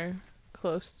 they are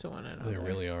close to one another. They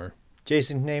really are.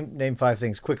 Jason, name 5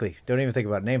 things quickly. Don't even think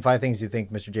about it. Name 5 things you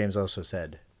think Mr. James also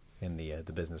said in the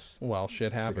business. Well,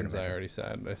 shit Secret happens. I Amendment. already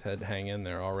said. I said hang in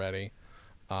there already.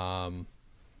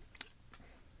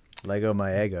 Lego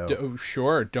my ego.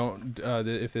 Sure. Don't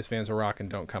if this van's a rockin',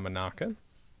 don't come a knockin'.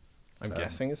 I'm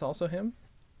guessing it's also him.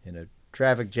 In a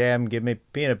traffic jam, give me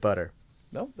peanut butter.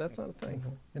 No, that's not a thing.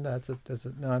 No,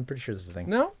 no, I'm pretty sure this is a thing.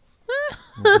 No,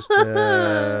 Just,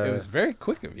 it was very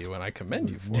quick of you, and I commend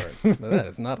you for it. But that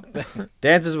is not a thing.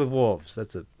 Dances with Wolves.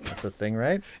 That's a thing,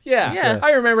 right? Yeah, Yeah.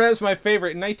 I remember that was my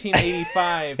favorite in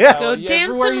 1985. Yeah. Go everywhere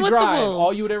dancing you with the drive, wolves.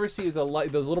 all you would ever see is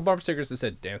those little bumper stickers that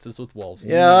said "Dances with Wolves."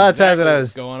 You know, a lot of times when I Exactly was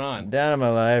what's going on. down in my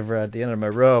life or at the end of my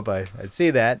rope, I'd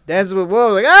see that Dances with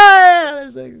Wolves, like, ah, yeah.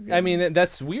 It's like, I mean,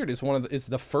 that's weird. It's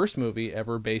the first movie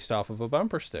ever based off of a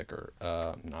bumper sticker.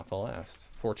 Not the last,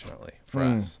 fortunately for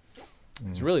us.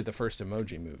 It's really the first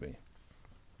emoji movie.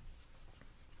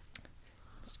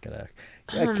 just gonna.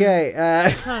 Okay.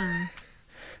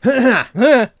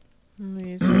 Let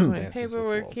me check my Dances with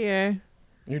paperwork Wolves. here.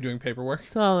 You're doing paperwork.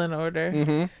 It's all in order.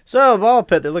 Mm-hmm. So the ball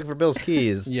pit. They're looking for Bill's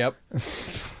keys. Yep.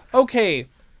 Okay,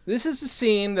 this is a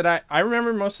scene that I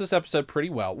remember most of this episode pretty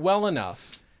well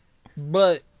enough.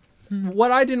 But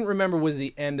what I didn't remember was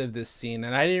the end of this scene,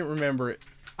 and I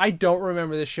don't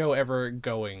remember the show ever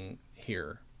going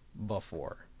here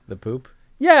before. The poop.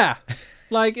 Yeah,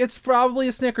 like it's probably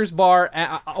a Snickers bar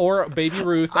or Baby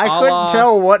Ruth. I a couldn't la-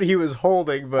 tell what he was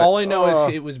holding, but All I know oh.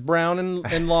 is it was brown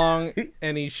and long,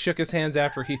 and he shook his hands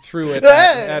after he threw it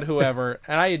at whoever.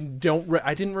 And I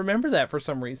didn't remember that for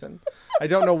some reason. I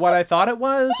don't know what I thought it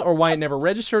was, or why it never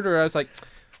registered, or I was like,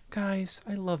 guys,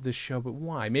 I love this show, but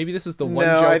why? Maybe this is the one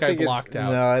joke I think blocked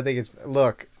out. No, I think it's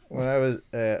look. When I was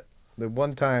the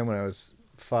one time when I was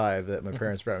 5 that my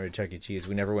parents brought me to Chuck E. Cheese,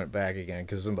 we never went back again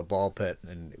because it was in the ball pit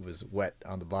and it was wet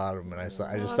on the bottom, and I just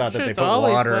I'm thought sure that they it's put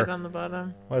always water. wet on the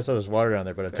bottom. Well, I saw there's water down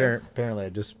there, but Gross. apparently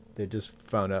they just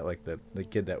found out like the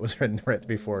kid that was in right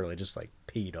before like just like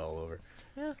peed all over.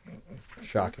 Yeah.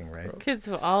 Shocking, right? Kids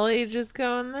of all ages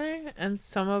go in there, and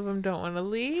some of them don't want to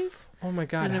leave. Oh my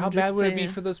god, And I'm how bad just would it be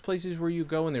saying. for those places where you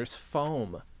go and there's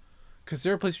foam? Because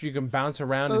there are places where you can bounce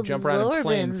around and jump around and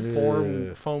play in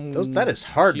Absorbent. foam. That is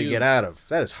hard to cubes. get out of.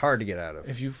 That is hard to get out of.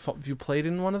 Have you played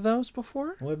in one of those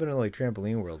before? Well, I've been in like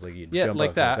trampoline world, like you Yeah, jump like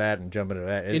off that. of that and jump into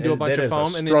that. Into a bunch that of is foam,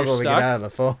 and then struggle you're to stuck? get out of the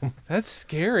foam. That's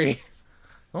scary.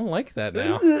 I don't like that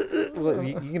now. Well,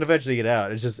 you can eventually get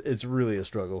out. It's really a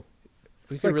struggle.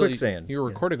 We It's could like really, quicksand. You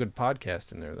record a good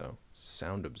podcast in there though.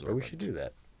 Sound Or absorbent. we should do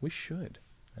that. We should.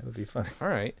 That would be fun. All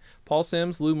right. Paul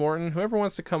Sims, Lou Morton, whoever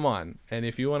wants to come on. And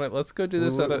if you want to, let's go do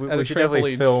this at a we should trampoline.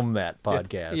 definitely film that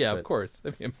podcast. Yeah, of but- course.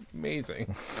 That'd be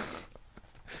amazing.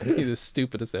 It'd be the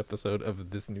stupidest episode of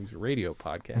this news radio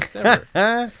podcast ever.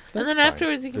 And then fine.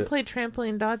 afterwards, you can play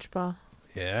trampoline dodgeball,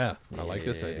 Yeah, I like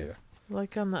this Yeah. idea.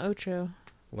 like on the Ocho.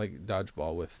 Like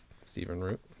dodgeball with Stephen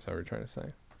Root. Is that what you're trying to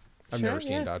say? I've Sure, never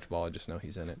seen yes. dodgeball. I just know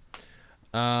he's in it.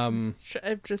 It's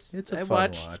a I fun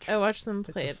watched watch. I watched them It's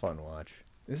play a it, fun watch.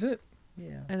 Is it?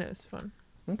 Yeah. and it was fun.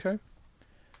 Okay.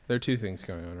 There are two things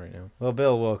going on right now. Well,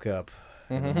 Bill woke up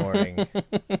in the morning,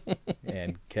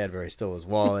 and Cadbury stole his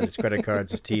wallet, his credit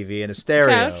cards, his TV, and his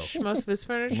stereo. Couch, most of his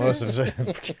furniture, Most of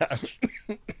his couch.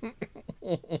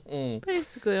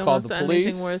 basically Called almost the anything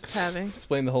police. worth having.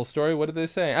 Explain the whole story. What did they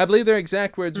say? I believe their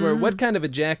exact words were, "What kind of a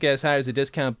jackass hires a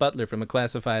discount butler from a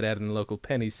classified ad in the local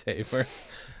penny saver?"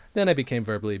 Then I became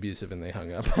verbally abusive and they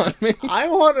hung up on me. I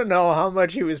want to know how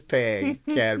much he was paying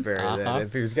Cadbury. Then, Uh-huh.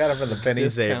 if he was got it from the penny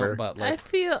Discount saver. butler. I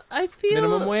feel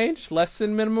Minimum wage? Less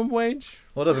than minimum wage?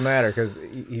 Well, it doesn't matter because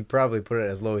he probably put it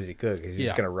as low as he could because he's Yeah.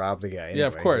 just gonna rob the guy. Anyway, Yeah,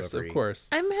 of course, whoever of he- course.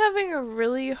 I'm having a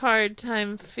really hard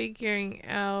time figuring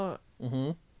out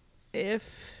Mm-hmm.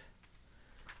 if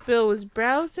Bill was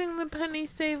browsing the penny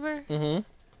saver, Mm-hmm.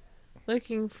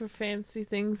 looking for fancy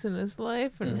things in his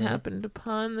life, and Mhm. happened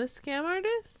upon the scam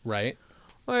artist, Right.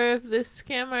 or if this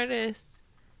scam artist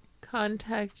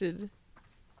contacted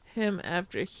him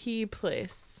after he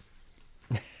placed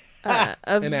a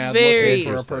An ad very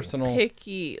looking for a personal.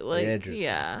 picky, like, Interesting.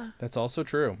 yeah. That's also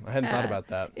true. I hadn't thought Uh, about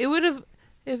that. It would have,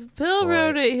 if Bill Boy.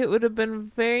 wrote it, it would have been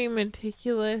very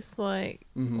meticulous, like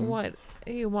Mhm. what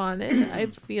he wanted. I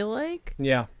feel like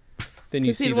Yeah. Then you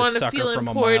because see he'd the want to sucker feel from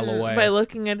a mile important away. by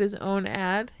looking at his own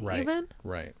ad, Right. even.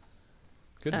 Right.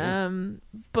 Good move.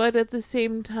 But at the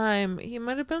same time, he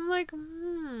might have been like,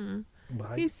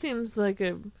 Well, he seems like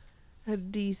a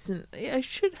decent. I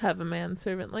should have a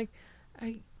manservant. Like,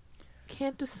 I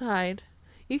can't decide.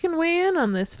 You can weigh in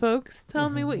on this, folks. Tell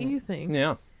me what you think.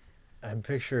 Yeah. I'm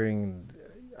picturing.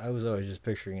 I was always just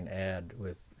picturing an ad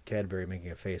with Cadbury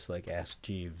making a face like "Ask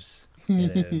Jeeves,"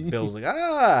 and then Bill's like,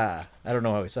 "Ah!" I don't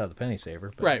know how he saw the penny saver.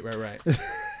 But Right.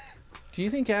 Do you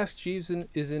think Ask Jeeves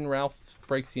is in Ralph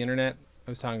Breaks the Internet?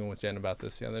 I was talking with Jen about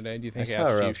this the other day. Do you I think saw Ask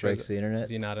Ralph Jeeves Breaks shows- the Internet. Is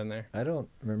he not in there? I don't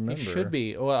remember. He should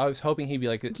be. Well, I was hoping he'd be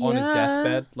like on his Yeah.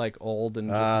 deathbed, like old and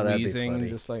just that'd be wheezing, and funny.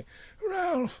 just like,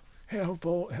 Ralph,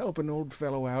 help an old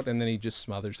fellow out, and then he just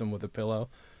smothers him with a pillow.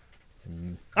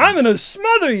 I'm gonna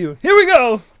smother you. Here we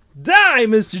go. Die,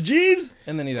 Mr. Jeeves.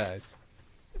 And then he dies.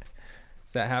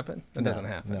 Does that happen? That doesn't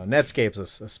happen. No,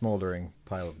 Netscape's a smoldering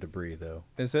pile of debris, though.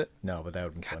 Is it? No, but that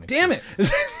would be funny. Damn it.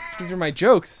 These are my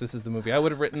jokes. This is the movie I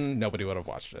would have written. Nobody would have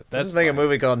watched it. Let's make a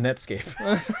movie called Netscape.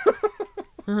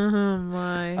 Oh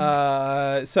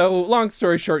my. So long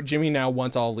story short, Jimmy now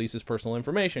wants all Lisa's personal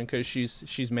information because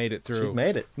she's made it through She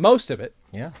made it. most of it,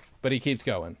 Yeah. but he keeps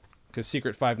going because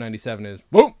Secret 597 is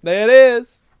boom, there it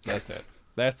is. That's it.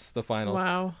 That's the final.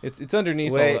 Wow. It's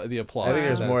underneath Wait, all the applause. I think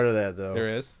there's That's- more to that, though. There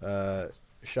is.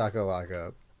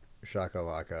 Shakalaka,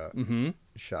 shakalaka, Mm-hmm.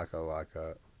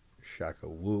 shakalaka, shaka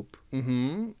whoop,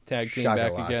 Mm-hmm. Tag team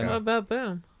back Shakalaka. again. What about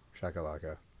Boom?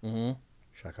 shakalaka, Mm-hmm.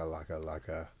 shakalaka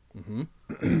laka,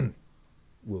 Mm-hmm.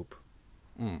 whoop,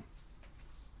 Mm.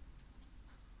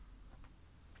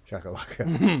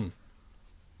 shakalaka,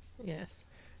 Yes.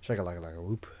 shakalaka laka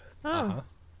whoop. Oh. Uh-huh.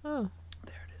 Oh.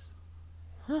 There it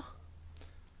is.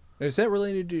 Is that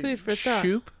related to Food for thought.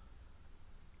 Shoop?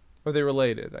 Are they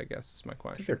related? I guess is my I think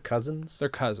question. they're cousins. They're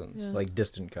cousins. Yeah. Like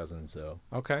distant cousins, though.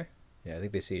 Okay. Yeah, I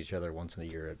think they see each other once in a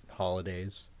year at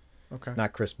holidays. Okay.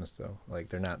 Not Christmas, though. Like,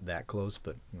 they're not that close,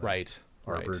 but like Right.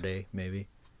 Arbor right. Day, maybe.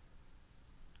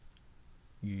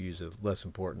 You use a less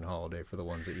important holiday for the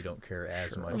ones that you don't care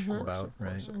as Sure, much of course, about, of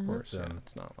course, right? Of course, But, yeah.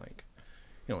 It's not like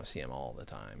you don't want to see him all the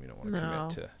time. You don't want to No. commit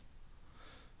to.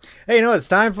 Hey, you know what it's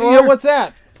time for? Yeah, what's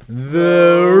that?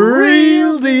 The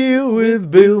Real Deal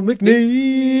with Bill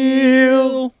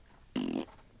McNeil.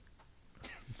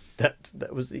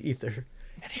 That was the ether.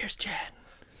 And here's Chad.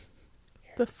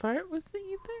 The fart was the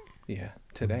ether? Yeah,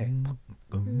 today.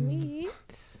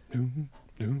 Neat. Doom,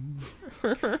 doom.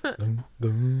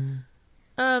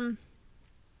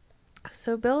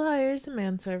 So Bill hires a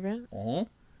manservant Uh-huh.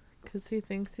 because he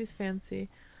thinks he's fancy.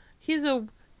 He's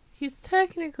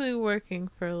technically working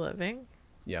for a living.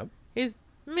 Yep. He's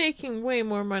making way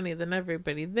more money than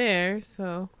everybody there,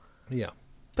 so. Yeah.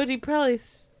 But he probably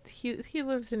he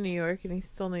lives in New York and he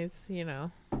still needs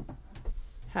to,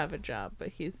 have a job. But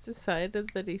he's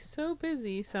decided that he's so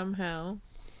busy somehow,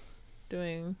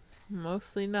 doing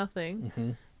mostly nothing,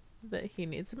 Mm-hmm. that he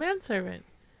needs a manservant.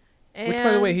 Which,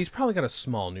 by the way, he's probably got a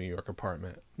small New York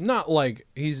apartment. Not like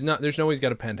he's not. There's no way he's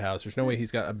got a penthouse. There's no way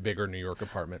he's got a bigger New York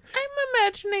apartment. I'm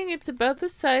imagining it's about the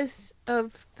size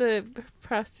of the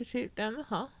prostitute down the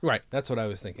hall. Right. That's what I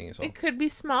was thinking as well. It could be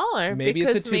smaller. Maybe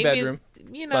it's a because two-bedroom,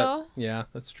 You But know, yeah,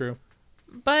 that's true.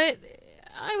 but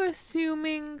I'm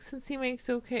assuming since he makes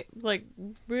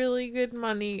really good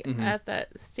money Mhm. at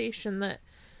that station that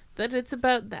it's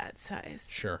about that size.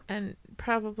 Sure. And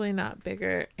probably not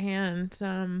bigger. And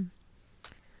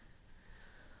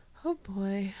oh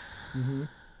boy. Mm-hmm.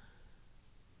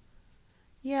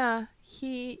 Yeah,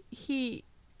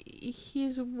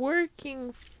 he's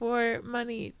working for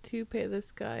money to pay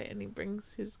this guy, and he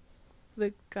brings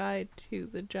the guy to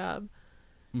the job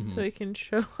Mm-hmm. so he can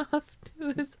show off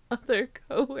to his other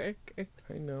coworkers.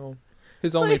 I know.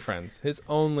 His only Like, friends. His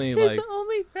only His like.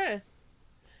 only friends.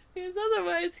 Because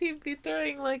otherwise he'd be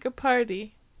throwing like a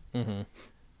party Mm-hmm.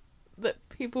 that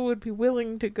people would be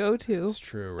willing to go to. It's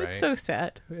true, right? It's so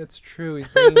sad. It's true. He's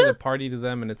bringing the party to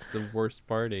them, and it's the worst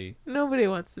party. Nobody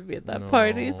wants to be at that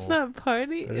party. It's No. not a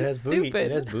party. But It's it has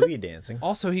stupid. boogie dancing.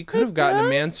 Also, he could have It gotten a does?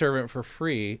 manservant for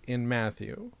free in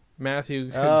Matthew. Matthew,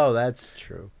 could, Oh, that's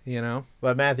true. you know,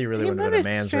 But Matthew really He wouldn't might have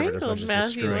have been a manservant as strangled much as just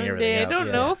Matthew screwing one everything day. I up. don't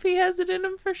Yeah. know if he has it in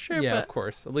him for sure, yeah, but of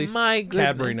course. At least my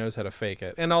Cadbury goodness. knows how to fake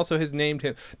it, and also his named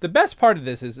him. The best part of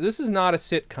this is not a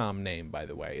sitcom name, by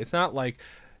the way. It's not like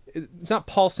it's not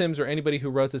Paul Sims or anybody who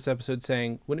wrote this episode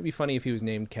saying, "Wouldn't it be funny if he was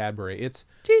named Cadbury?" It's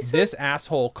Jason? this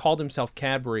asshole called himself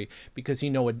Cadbury because he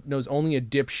knows only a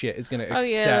dipshit is going to Oh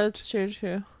yeah, that's accept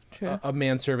true. a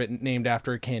manservant named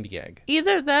after a candy egg.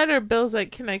 Either that or Bill's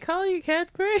like, "Can I call you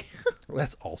Cadbury?"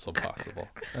 That's also possible.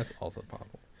 That's also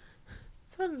possible.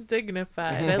 Sounds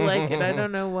dignified. I like it. I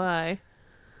don't know why. I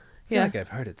feel Yeah, like I've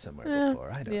heard it somewhere Yeah,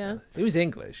 before. I don't yeah. know. It was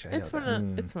English. it's one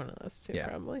of those two Yeah.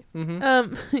 probably.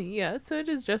 Mm-hmm. Yeah. So it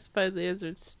is justifiably as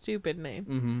a stupid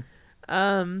name.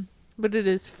 Mm-hmm. But it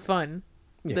is fun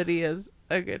Yes. that he has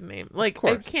a good name. Like I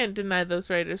course. can't deny those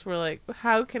writers were like,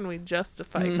 how can we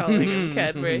justify calling him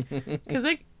Cadbury? Because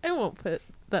I won't put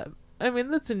that. I mean,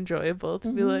 that's enjoyable to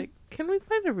be like, can we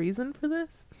find a reason for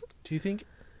this? Do you think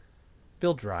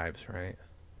Bill drives, right?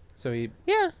 So he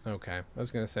Yeah. okay. I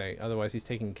was gonna say otherwise he's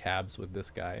taking cabs with this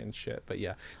guy and shit. But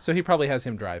yeah, so he probably has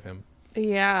him drive him.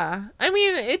 Yeah. I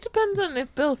mean, it depends on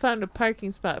if Bill found a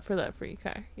parking spot for that free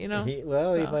car, you know? He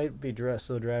So. might be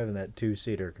still driving that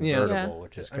 2-seater Yeah. convertible, Yeah.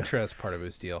 which is I'm kind sure that's part of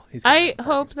his deal. He's got I a parking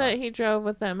hope spot. that he drove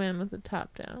with that man with the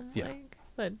top down. Yeah.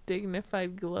 a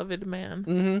dignified, gloved man.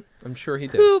 Mm-hmm. I'm sure he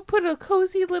did. Who put a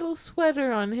cozy little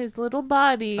sweater on his little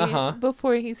body Uh-huh.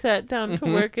 before he sat down to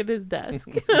work at his desk.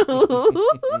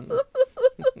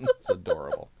 It's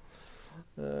adorable.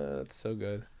 It's so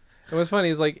good. And what's funny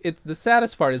is like it's the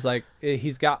saddest part is like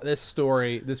he's got this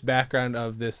story, this background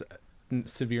of this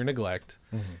severe neglect.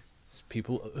 It's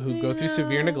people who go through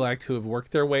severe neglect, who have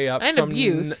worked their way up And from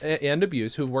abuse. and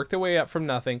abuse, who've worked their way up from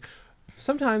nothing.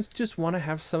 Sometimes just want to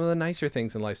have some of the nicer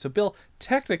things in life. So Bill,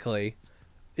 technically,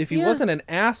 if he Yeah. wasn't an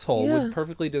asshole, Yeah. would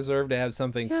perfectly deserve to have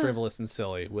something Yeah. frivolous and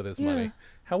silly with his Yeah. money.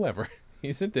 However,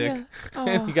 he's a dick, Yeah.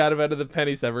 and Oh. he got him out of the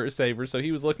penny saver, so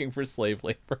he was looking for slave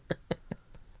labor.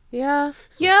 Yeah.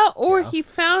 Yeah, or he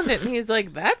found it and he's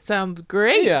like, that sounds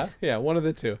great. Yeah, one of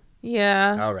the two.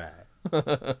 Yeah. All right.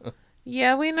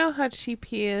 Yeah, we know how cheap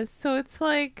he is. So it's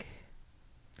like,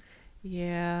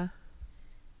 yeah.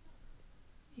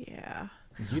 Yeah.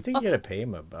 Do you think you had to pay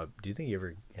him do you think you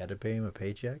ever had to pay him a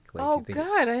paycheck? Like, Oh, you think,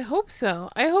 God, I hope so.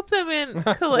 I hope that man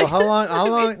Well, collect. how long? How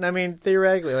long? I mean,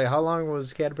 theoretically, like, how long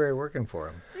was Cadbury working for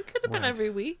him? It could have been Right. every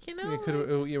week, you know? You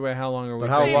could. How long are we? But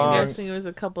how paying long- I'm him? guessing it was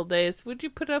a couple days. Would you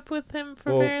put up with him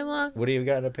for Well, very long? Would he have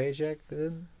gotten a paycheck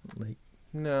then? Like,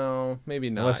 No, maybe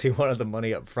not. unless he wanted the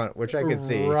money up front, which I could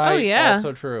see. Right. Oh, yeah.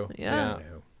 Also true. Yeah. You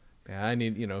know. Yeah, I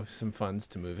need, some funds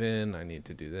to move in. I need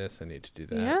to do this. I need to do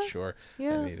that. Yeah. Sure.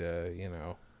 Yeah. I need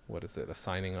what is it? A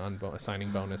signing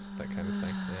bonus, that kind of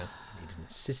thing. Need an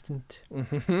assistant.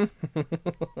 Yeah.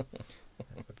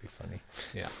 That would be funny.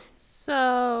 Yeah.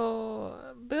 So,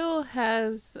 Bill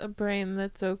has a brain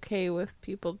that's okay with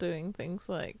people doing things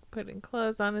like putting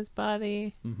clothes on his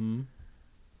body, Mm-hmm.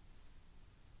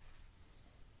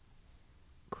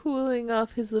 cooling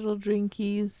off his little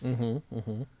drinkies. Mm-hmm.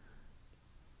 Mm-hmm.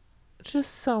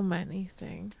 Just so many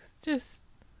things. Just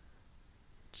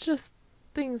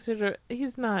things that are,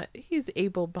 he's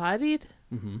able-bodied.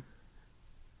 Mm-hmm.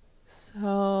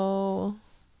 So,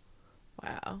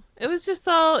 wow. It was just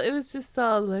all,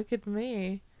 look at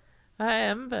me. I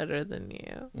am better than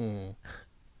you. Mm.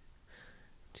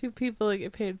 Two people that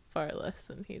get paid far less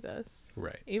than he does.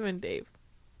 Right. Even Dave.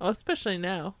 Oh, especially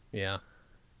now. Yeah.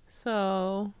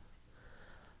 So,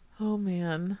 oh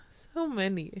man, so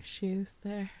many issues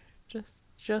there.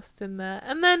 Just in that.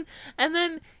 And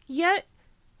then yet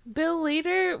Bill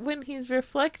later, when he's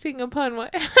reflecting upon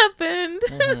what happened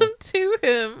to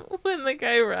him when the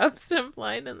guy robs him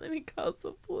blind and then he calls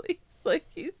the police, like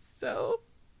he's so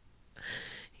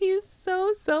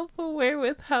self-aware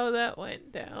with how that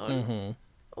went down. Mm-hmm.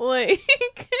 Like,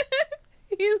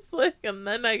 he's like, and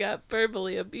then I got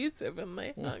verbally abusive and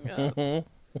they hung up.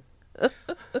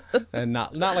 And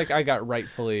not like I got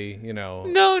rightfully, No,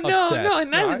 upset.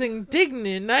 and I was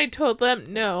indignant. I told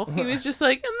them no. He was just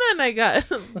like, and then I got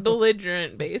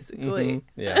belligerent, basically.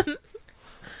 Yeah.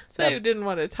 So he didn't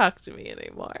want to talk to me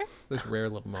anymore. Those rare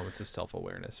little moments of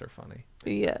self-awareness are funny.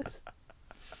 Yes.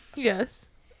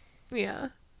 Yes. Yeah.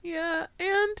 Yeah.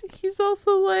 And he's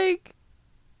also like,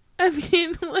 I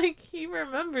mean, like, he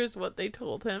remembers what they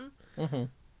told him. Mm-hmm.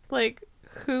 Like,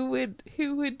 who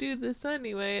would do this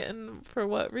anyway, and for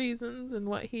what reasons, and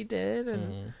what he did,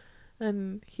 and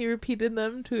and he repeated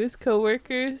them to his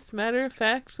coworkers,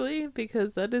 matter-of-factly,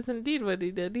 because that is indeed what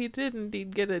he did. He did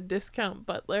indeed get a discount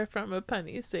butler from a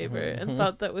penny saver and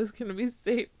thought that was going to be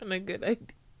safe and a good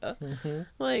idea.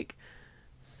 Like,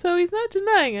 so he's not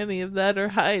denying any of that or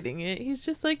hiding it. He's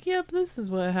just like, yep, this is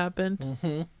what happened.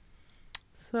 Mm-hmm.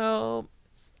 So,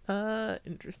 it's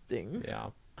interesting. Yeah.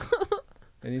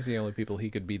 And he's the only people he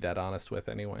could be that honest with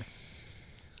anyway.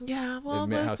 Yeah, well,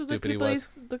 Admit how those are the stupid he people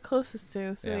was. he's the closest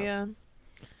to, so Yeah. yeah.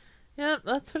 Yep,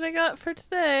 that's what I got for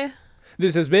today.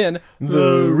 This has been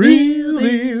The Real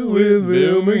Deal with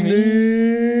Bill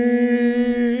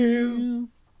McNeil.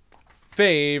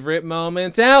 Favorite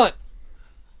Moments, Alan.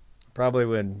 Probably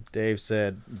when Dave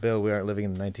said, "Bill, we aren't living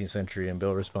in the 19th century," and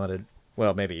Bill responded,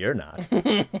 "Well, maybe you're not."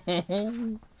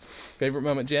 Favorite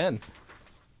moment, Jen.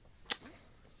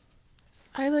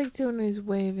 I liked it when he was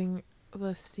waving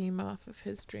the steam off of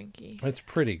his drinky. That's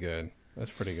pretty good.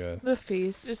 The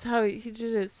face, just how he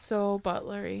did it so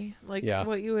butlery. Like, Yeah.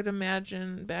 what you would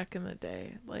imagine back in the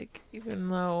day. Like, even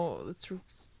though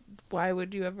why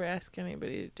would you ever ask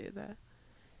anybody to do that?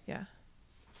 Yeah.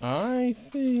 I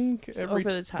think Just over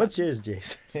the top. What's yours,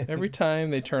 Jason? every time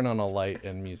they turn on a light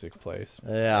and music plays.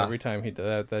 Yeah. Every time he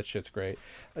does that shit's great.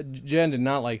 Jen did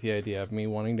not like the idea of me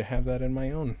wanting to have that in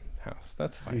my own house.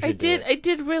 That's fine. You I should do did. I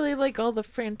did really like all the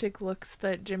frantic looks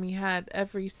that Jimmy had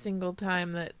every single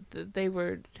time that they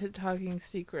were talking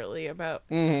secretly about.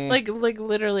 Mhm. Like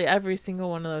literally every single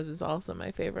one of those is also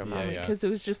my favorite Yeah, moment yeah. because it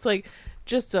was just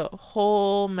a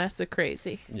whole mess of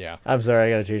crazy. Yeah. I'm sorry,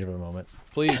 I gotta change my moment.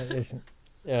 Please.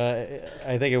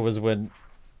 I think it was when.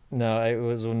 No, it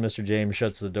was when Mr. James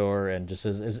shuts the door and just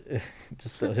says,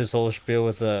 his whole spiel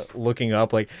with looking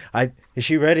up, like, is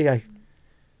she ready? I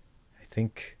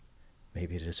think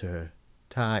maybe it is her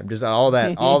time. Just all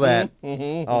that.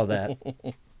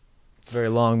 It's a very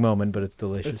long moment, but it's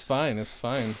delicious. It's fine. It's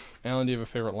fine. Alan, do you have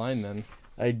a favorite line then?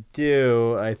 I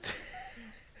do. I think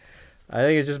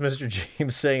it's just Mr.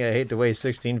 James saying, I hate to weigh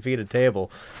 16 feet a table.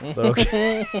 But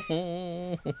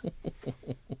okay.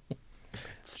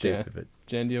 Stupid, but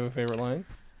Jen, do you have a favorite line?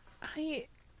 I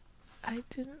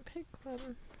didn't pick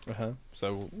one.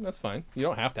 So that's fine. You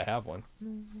don't have to have one.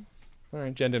 All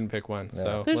right, Jen didn't pick one. No.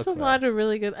 So There's let's a lot of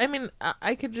really good. I mean,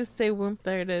 I could just say "whoop,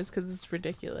 there it is" because it's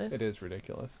ridiculous. It is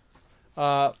ridiculous.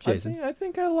 Jason. I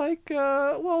think I like.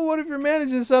 Well, what if you're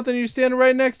managing something and you're standing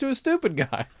right next to a stupid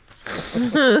guy?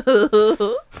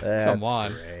 Come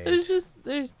on. There's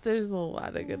a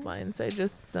lot of good lines. I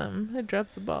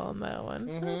dropped the ball on that one.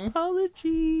 Mhm.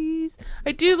 Apologies.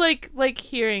 I do like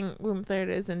hearing "whoop, there it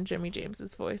is" in Jimmy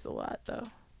James's voice a lot, though.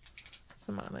 If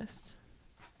I'm honest.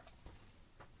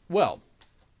 Well,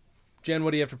 Jen, what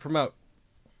do you have to promote?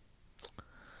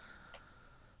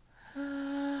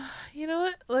 You know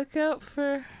what? Look out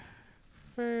for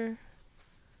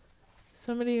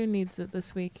somebody who needs it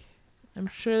this week. I'm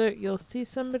sure that you'll see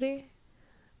somebody.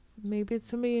 Maybe it's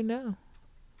somebody you know.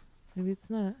 Maybe it's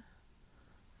not.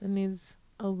 That needs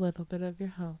a little bit of your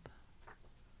help.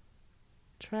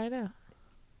 Try it out.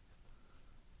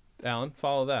 Alan,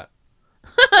 follow that.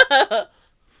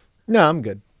 No, I'm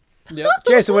good. Yep.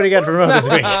 Jason, what do you got to promote this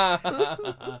week?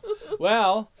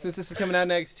 Well, since this is coming out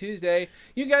next Tuesday,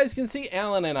 you guys can see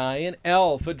Alan and I in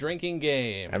Elf, a drinking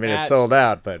game. I mean, it's sold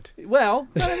out, but... Well,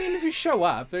 I mean, if you show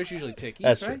up, there's usually tickies,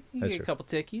 That's right? true. You That's get true. a couple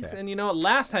tickies. Yeah. And you know what?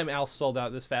 Last time Elf sold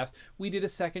out this fast, we did a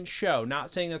second show.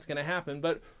 Not saying that's going to happen,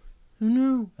 but who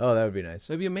knew? Oh, that would be nice.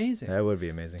 That'd be amazing. That would be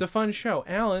amazing. It's a fun show.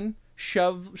 Alan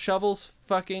shovels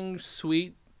fucking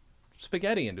sweet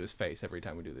spaghetti into his face every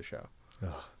time we do the show.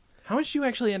 Ugh. How much do you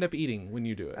actually end up eating when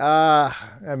you do it?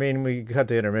 I mean, we cut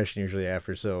the intermission usually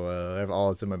after, so all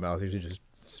that's in my mouth usually just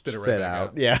Spit it right spit back out.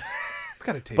 out. Yeah. It's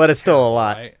got to taste But it's still a terrible,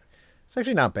 lot. right? It's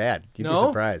actually not bad. You'd be No?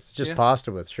 surprised. It's just Yeah.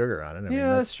 pasta with sugar on it. I mean,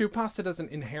 Yeah, that's true. Pasta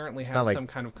doesn't inherently It's have not like- some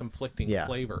kind of conflicting yeah.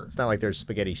 flavor. It's not like there's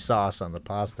spaghetti sauce on the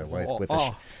pasta with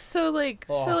the So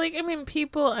I mean,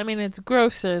 people. I mean, it's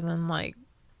grosser than like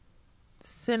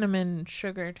cinnamon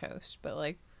sugar toast, but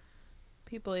like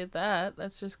people eat that.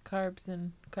 That's just carbs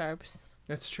and carbs.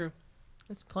 That's true.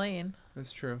 It's plain.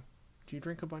 That's true. Do you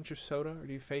drink a bunch of soda or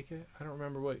do you fake it? I don't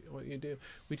remember what you do.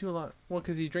 We do a lot. Well,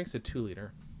 because he drinks a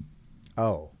 2-liter.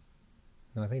 Oh.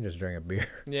 No, I think just drink a beer.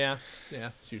 Yeah,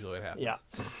 that's usually what happens. Yeah.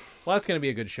 Well, that's going to be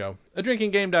a good show.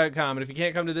 ADrinkingGame.com. And if you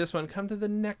can't come to this one, come to the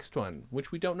next one,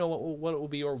 which we don't know what it will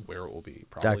be or where it will be.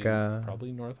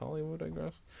 Probably North Hollywood, I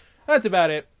guess. That's about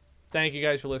it. Thank you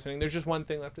guys for listening. There's just one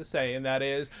thing left to say, and that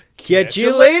is... Catch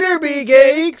you later,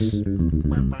 B-Cakes!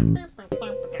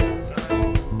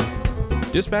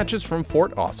 Dispatches from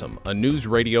Fort Awesome, a news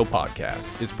radio podcast,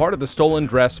 is part of the Stolen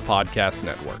Dress Podcast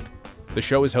Network. The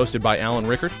show is hosted by Alan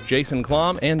Rickert, Jason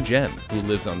Klom, and Jen, who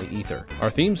lives on the ether. Our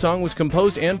theme song was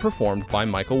composed and performed by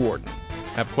Michael Warden.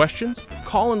 Have questions?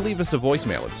 Call and leave us a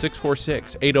voicemail at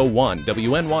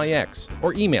 646-801-WNYX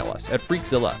or email us at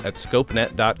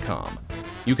freakzilla@scopenet.com.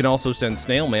 You can also send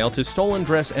snail mail to Stolen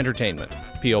Dress Entertainment,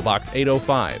 P.O. Box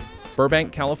 805,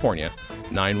 Burbank, California,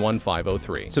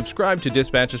 91503. Subscribe to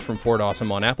Dispatches from Fort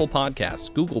Awesome on Apple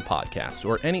Podcasts, Google Podcasts,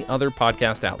 or any other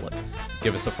podcast outlet.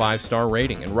 Give us a 5-star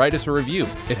rating and write us a review.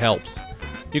 It helps.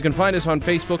 You can find us on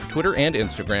Facebook, Twitter, and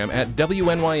Instagram at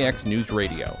WNYX News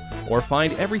Radio, or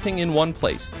find everything in one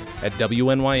place at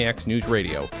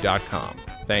WNYXNewsRadio.com.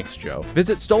 Thanks, Joe.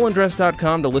 Visit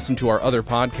StolenDress.com to listen to our other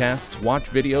podcasts, watch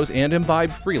videos, and imbibe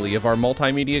freely of our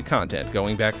multimedia content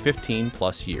going back 15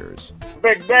 plus years.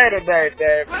 Big day today,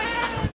 Dave.